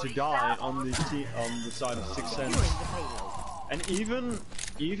one to die on the side of 6 cents. And even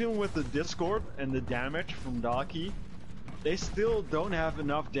with the Discord and the damage from Daki, they still don't have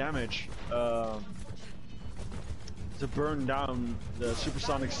enough damage to burn down the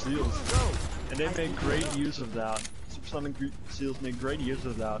supersonic seals. And they make great use of that. Supersonic seals make great use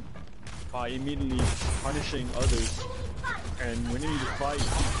of that by immediately punishing others and winning the fight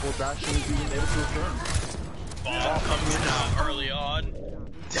before Bastion is even able to return. Ball comes out early on.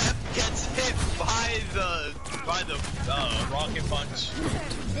 Depp gets hit by the rocket punch.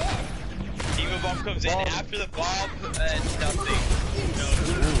 Diva Bomb comes in after the bomb and nothing.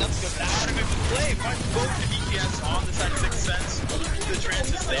 Nothing goes out of it to play. Finds both the DPS on the side of 6 cents. The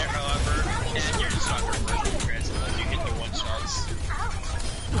trance is there, however, and you're just not going to burn the trance unless you hit the 1-shots.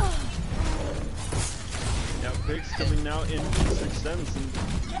 Now Big's coming now into 6 cents and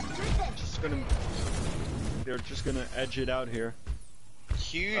they're just gonna edge it out here.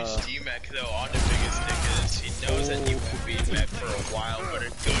 Huge D-Mech though on the biggest Nicholas. He knows that he won't be met for a while, but a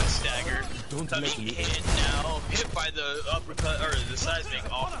good stagger. Coming in now, hit by the uppercut, or the seismic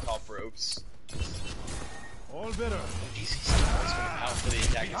off the top ropes. All better. DC Stars going out for the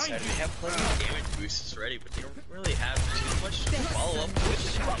attacking side. They have plenty of damage boosters ready, but they don't really have too much to follow up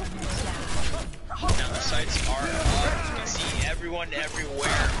with. Now the sights are up. You can see everyone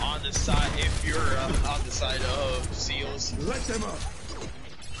everywhere on the side, if you're on the side of Seals. Let them up.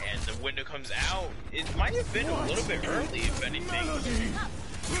 And the window comes out. It might have been a little bit early, if anything.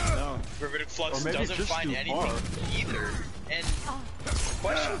 No. Primitive Flux Or maybe doesn't just find too anything far. either. And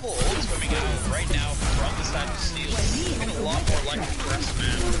questionable ults coming out right now from the side of Steel. Looking a lot more like the first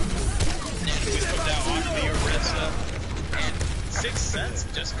map. And we comes out onto the Orisa. And 6 cents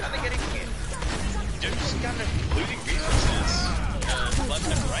just kind of getting in. They're just kind of looting resources left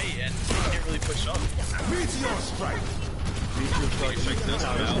and right, and they can't really push up. Meteor strike. Meteor strike this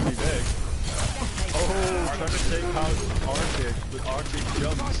out. Pretty big. Oh, trying to take out Arctic, but Arctic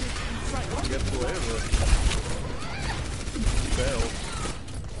jumps. Gets away with it. Fail.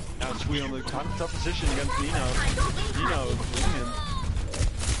 Now Sweet on the tough position against Dino. Dino beating him.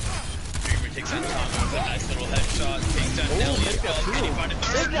 Dreamer takes out Tom with a nice little headshot. Takes out Nelly as well. Can he find a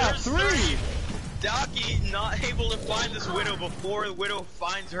third? They got 3! Daki not able to find this Widow before the Widow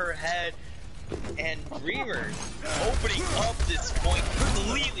finds her head. And Dreamer opening up this point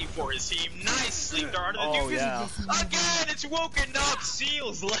completely for his team. Nice sleep dart on the Doofies. Yeah. Again, it's woken up.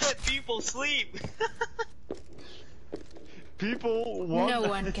 Seals, let people sleep. People want... No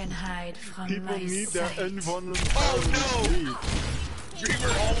one can hide from People my need their sight. invulnerable Oh no! sleep.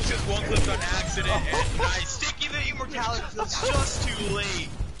 Dreamer almost gets one clipped on accident. And nice. Sticky the immortality feels just too late.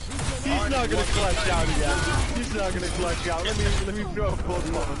 He's not gonna clutch out yet. He's not gonna clutch out. Let me throw a full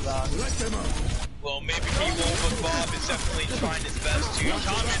bomb on that. Let them up. Well, maybe he won't, but Bob is definitely trying his best to.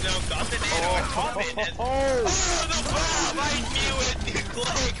 Tommen though got the nano, and Tommen has... Oh, the Bob! I knew it!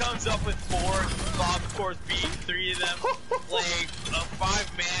 Clay comes up with 4. Bob, of course, beating 3 of them. Playing a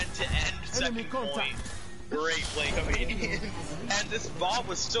 5-man to end second point. Great play coming in. And this Bob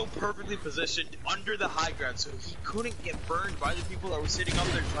was still perfectly positioned under the high ground, so he couldn't get burned by the people that were sitting up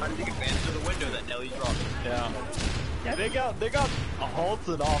there trying to take advantage of the window that Nelly dropped. Yeah. They got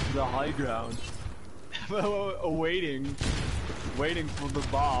halted off the high ground. waiting for the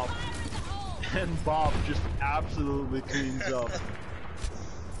Bob. And Bob just absolutely cleans up.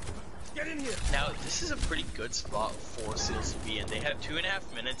 Get in here. Now, this is a pretty good spot for Seals to be in. They have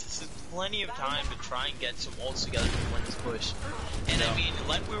 2.5 minutes. This is plenty of time to try and get some ults together to win this push. And I mean,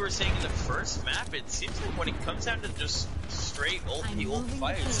 like we were saying in the first map, it seems like when it comes down to just straight ult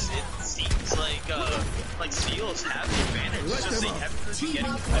fights, it seems like Seals have the advantage. It's just they haven't really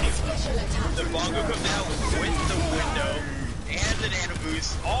getting anywhere. The Bongo comes out with the window and the nano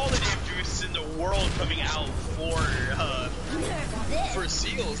boost, all the nano boosts in the world coming out for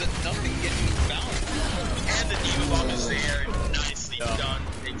Seals, and nothing getting found. And the Diva Bomb is there, nicely done,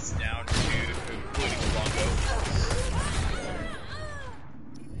 takes down 2, including Bongo.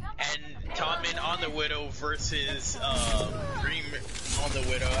 And Tommen on the Widow versus Dream on the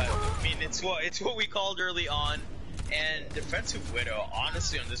Widow. I mean, it's what we called early on. And defensive Widow,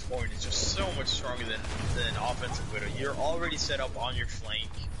 honestly, on this point, is just so much stronger than offensive Widow. You're already set up on your flank.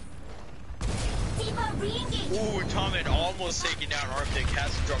 Ooh, Tommen almost taken down Arctic,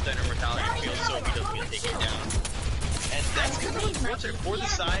 has to drop that immortality field so he doesn't get taken down. And that's kind of unfortunate for the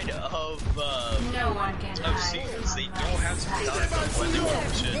side of Seasons. They don't have some immortality when they want to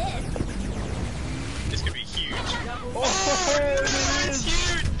push it. This could be huge. Oh, it's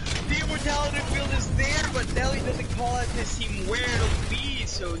huge! The immortality field is there, but Nelly doesn't call out his team where it'll be,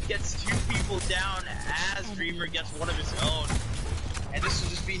 so he gets 2 people down as Dreamer gets one of his own. And this will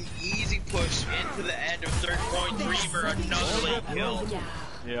just be an easy push into the end of 3rd point. Dreamer, another late kill.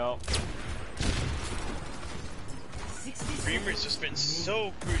 Yep. Dreamer's just been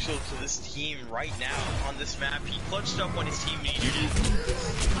so crucial to this team right now on this map. He clutched up when his team needed it.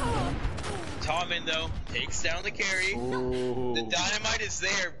 Tommen, though, takes down the carry. Ooh. The dynamite is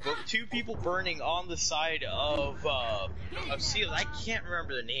there, but 2 people burning on the side of Seal. I can't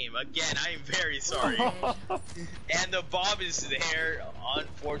remember the name. Again, I am very sorry. And the bomb is there.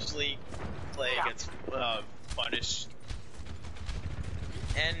 Unfortunately, play gets punished.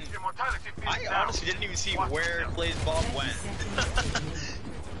 And I honestly didn't even see where Clay's bomb went.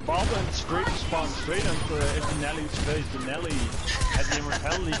 Bomb went straight into Nelly's face, but Nelly had the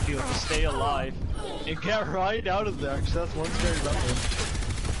immortality field to stay alive and get right out of there, because that's one scary weapon.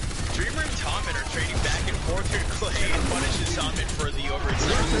 Dreamer and Tommen are trading back and forth here. Clay punishes Tommen for the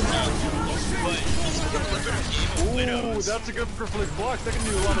overextension, but he's got a little bit of game of widows. Ooh, that's a good perfect block. That can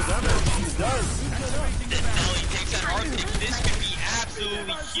do a lot of damage. It does. And Nelly takes out Arctic. This could be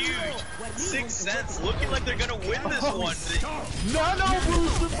absolutely huge. 6 cents, looking like they're gonna win this one. Nano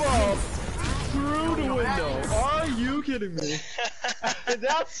boosted bomb through the window. Are you kidding me?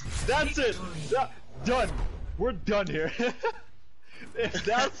 that's it. Done. We're done here.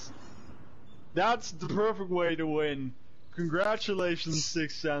 That's the perfect way to win. Congratulations,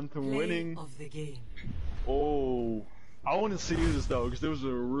 6 cents, for winning. Oh, I want to see this though, because there was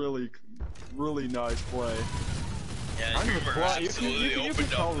a really nice play. Yeah, Dreamer absolutely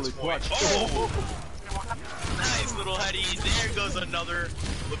opened up this point. Oh! Nice little heady. There goes another.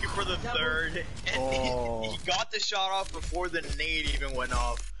 Looking for the 3rd. And he got the shot off before the nade even went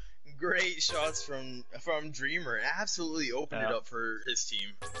off. Great shots from Dreamer. Absolutely opened it up for his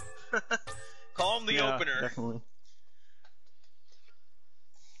team. Call him the opener. Definitely.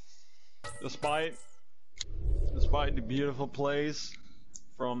 Despite the beautiful plays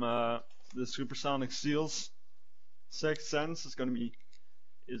from the Supersonic Seals, 6 cents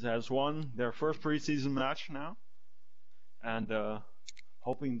has won their first preseason match now, and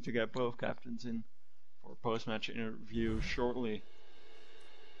hoping to get both captains in for a post-match interview shortly.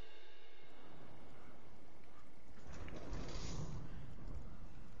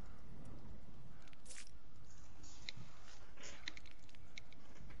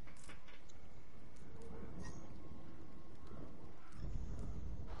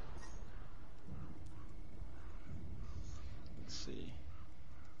 See.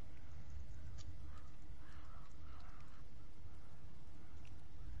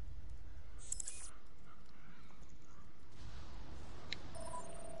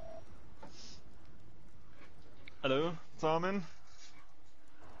 Hello, Tommen.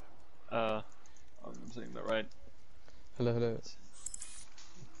 I'm saying that right. Hello.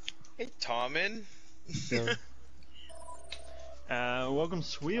 Hey, Tommen. Welcome,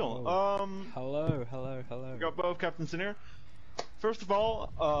 Sweel. Hello. We got both captains in here. First of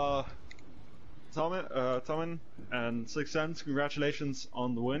all, Tommen and 6 cents, congratulations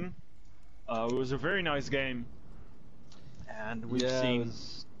on the win. It was a very nice game, and we've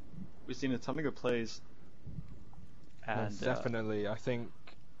seen a ton of good plays. And definitely, I think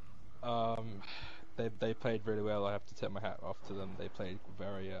they played really well. I have to tip my hat off to them. They played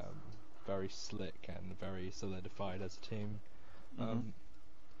very slick and very solidified as a team.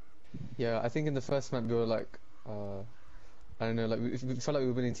 Yeah, I think in the first map we were like, I don't know, like we felt like we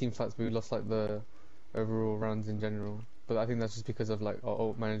were winning team fights, but we lost like the overall rounds in general. But I think that's just because of like our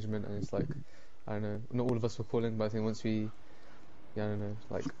ult management, and it's like, I don't know, not all of us were calling, but I think once we, I don't know,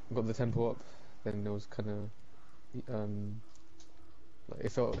 like got the tempo up, then it was kind of, like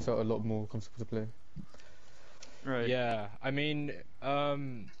it felt a lot more comfortable to play. Right. Yeah, I mean, I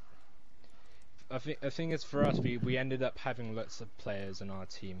think it's for us. We ended up having lots of players in our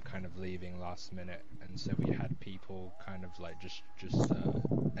team kind of leaving last minute, and so we had people kind of like just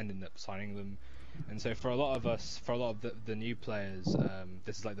ended up signing them. And so for a lot of the new players,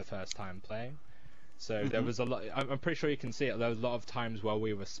 this is like the first time playing. So there was a lot. I'm pretty sure you can see it. There was a lot of times where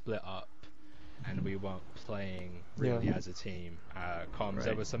we were split up, and we weren't playing really as a team. Comms. Right.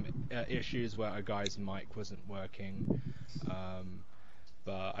 There were some issues where a guy's mic wasn't working.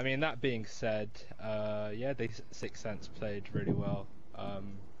 But I mean, that being said, the 6 cents played really well.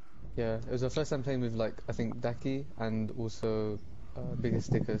 Yeah, it was our first time playing with like I think Daki and also Biggest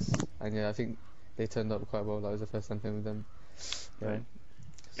Stickers, and yeah, I think they turned out quite well. That was the first time playing with them. Yeah. Right.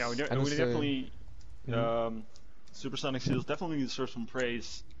 Yeah, we And also, definitely mhm. Supersonic Seals definitely deserve some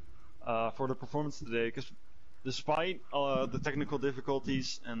praise for the performance today, because despite the technical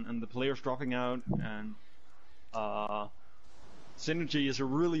difficulties and the players dropping out, and synergy is a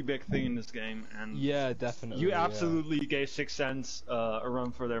really big thing in this game, and Yeah, definitely. you absolutely gave 6 cents a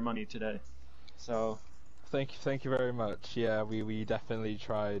run for their money today. So Thank you very much. Yeah, we definitely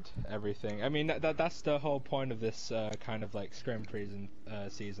tried everything. I mean, that's the whole point of this kind of like scrim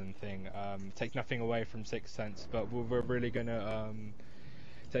season thing. Take nothing away from 6 cents, but we're really gonna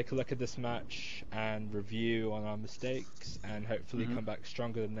take a look at this match and review on our mistakes, and hopefully come back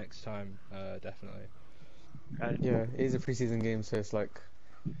stronger the next time. Definitely. Yeah, it is a preseason game, so it's like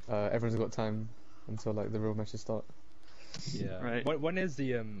everyone's got time until like the real matches start. Yeah. Right. When is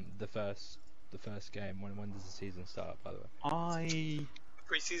the first game? When does the season start? By the way.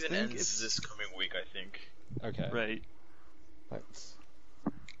 Preseason think ends it's- this coming week, I think. Okay. Right. Right.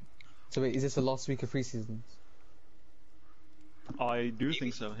 So wait, is this the last week of preseason? I do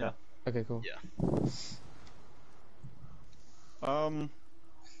think so. Yeah. Okay, cool. Yeah.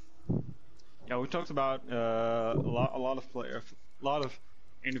 Yeah, we talked about a lot of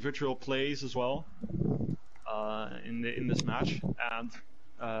individual plays as well in this match, and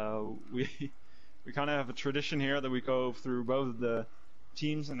we kind of have a tradition here that we go through both of the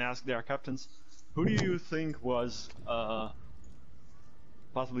teams and ask their captains, who do you think was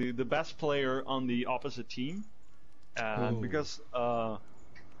possibly the best player on the opposite team? And Ooh. because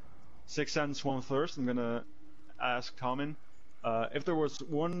 6 cents won first, I'm gonna ask Tommen, if there was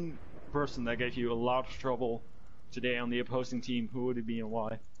one person that gave you a lot of trouble today on the opposing team, who would it be and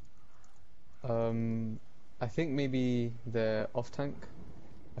why? I think maybe the off tank.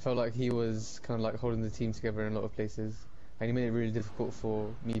 I felt like he was kind of like holding the team together in a lot of places, and he made it really difficult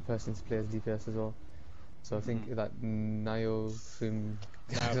for me personally to play as DPS as well. So I think that Naofumi,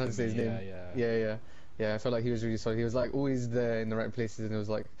 I don't say his name. Yeah. I felt like he was really solid. He was like always there in the right places, and it was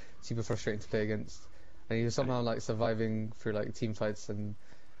like super frustrating to play against. And he was somehow like surviving through like team fights and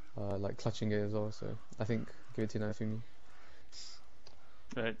like clutching it as well. So I think give it to Naofumi.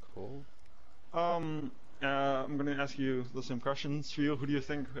 Right. Cool. I'm gonna ask you the same questions for you. Who do you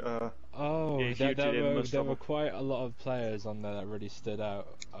think? Oh, gave you today the most there were trouble? quite a lot of players on there that really stood out.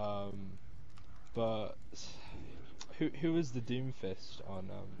 But who was the Doomfist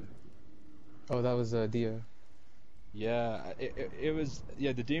on? Oh, that was Dio. Yeah, it was.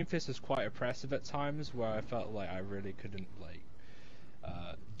 Yeah, the Doomfist was quite oppressive at times, where I felt like I really couldn't like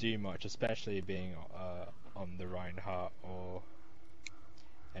do much, especially being on the Reinhardt or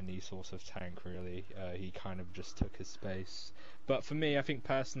any sort of tank really. He kind of just took his space. But for me, I think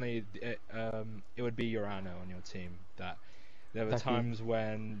personally, it would be Urano on your team. That there were times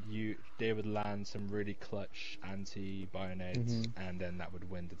when they would land some really clutch anti-bio-nades, and then that would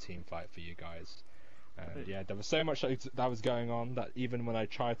win the team fight for you guys. And yeah, there was so much that was going on that even when I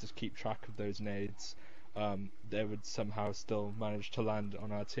tried to keep track of those nades, they would somehow still manage to land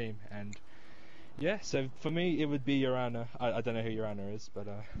on our team. And yeah, so for me, it would be Urano. I don't know who Urano is, but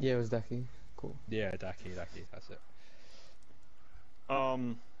Yeah, it was Daki. Cool. yeah, Daki, that's it.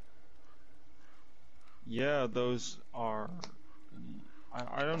 Yeah, those are.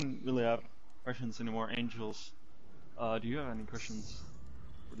 I don't really have questions anymore. Angels, do you have any questions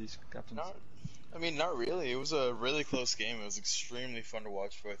for these captains? Not really. It was a really close game. It was extremely fun to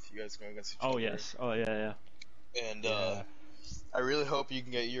watch both you guys going against each other. Oh yes. Oh yeah. And I really hope you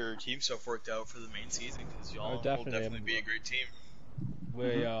can get your team stuff worked out for the main season, because y'all will definitely be a great team.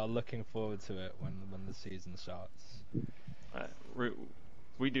 We are looking forward to it when the season starts.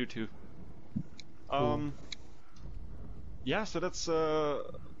 We do too. Yeah, so that's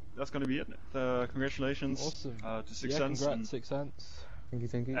gonna be it. Congratulations. Awesome. To 6 yeah, cents. Congrats, 6 cents.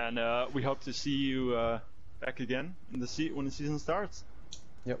 Thank you. And we hope to see you back again in when the season starts.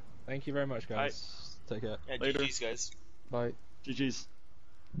 Yep. Thank you very much, guys. Take care. Yeah, Later. GG's, guys. Bye. GG's.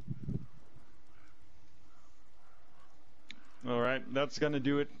 Alright, that's gonna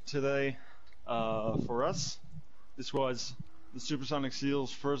do it today for us. This was the Supersonic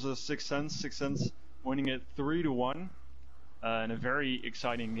Seals versus 6 cents. 6 cents winning it 3-1 in a very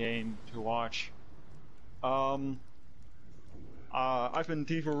exciting game to watch. I've been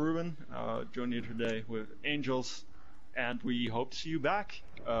Tifo Ruben, joined you today with Angels, and we hope to see you back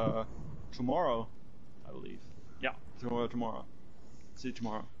tomorrow, I believe. Yeah, tomorrow. See you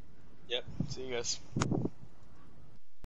tomorrow. Yep, see you guys.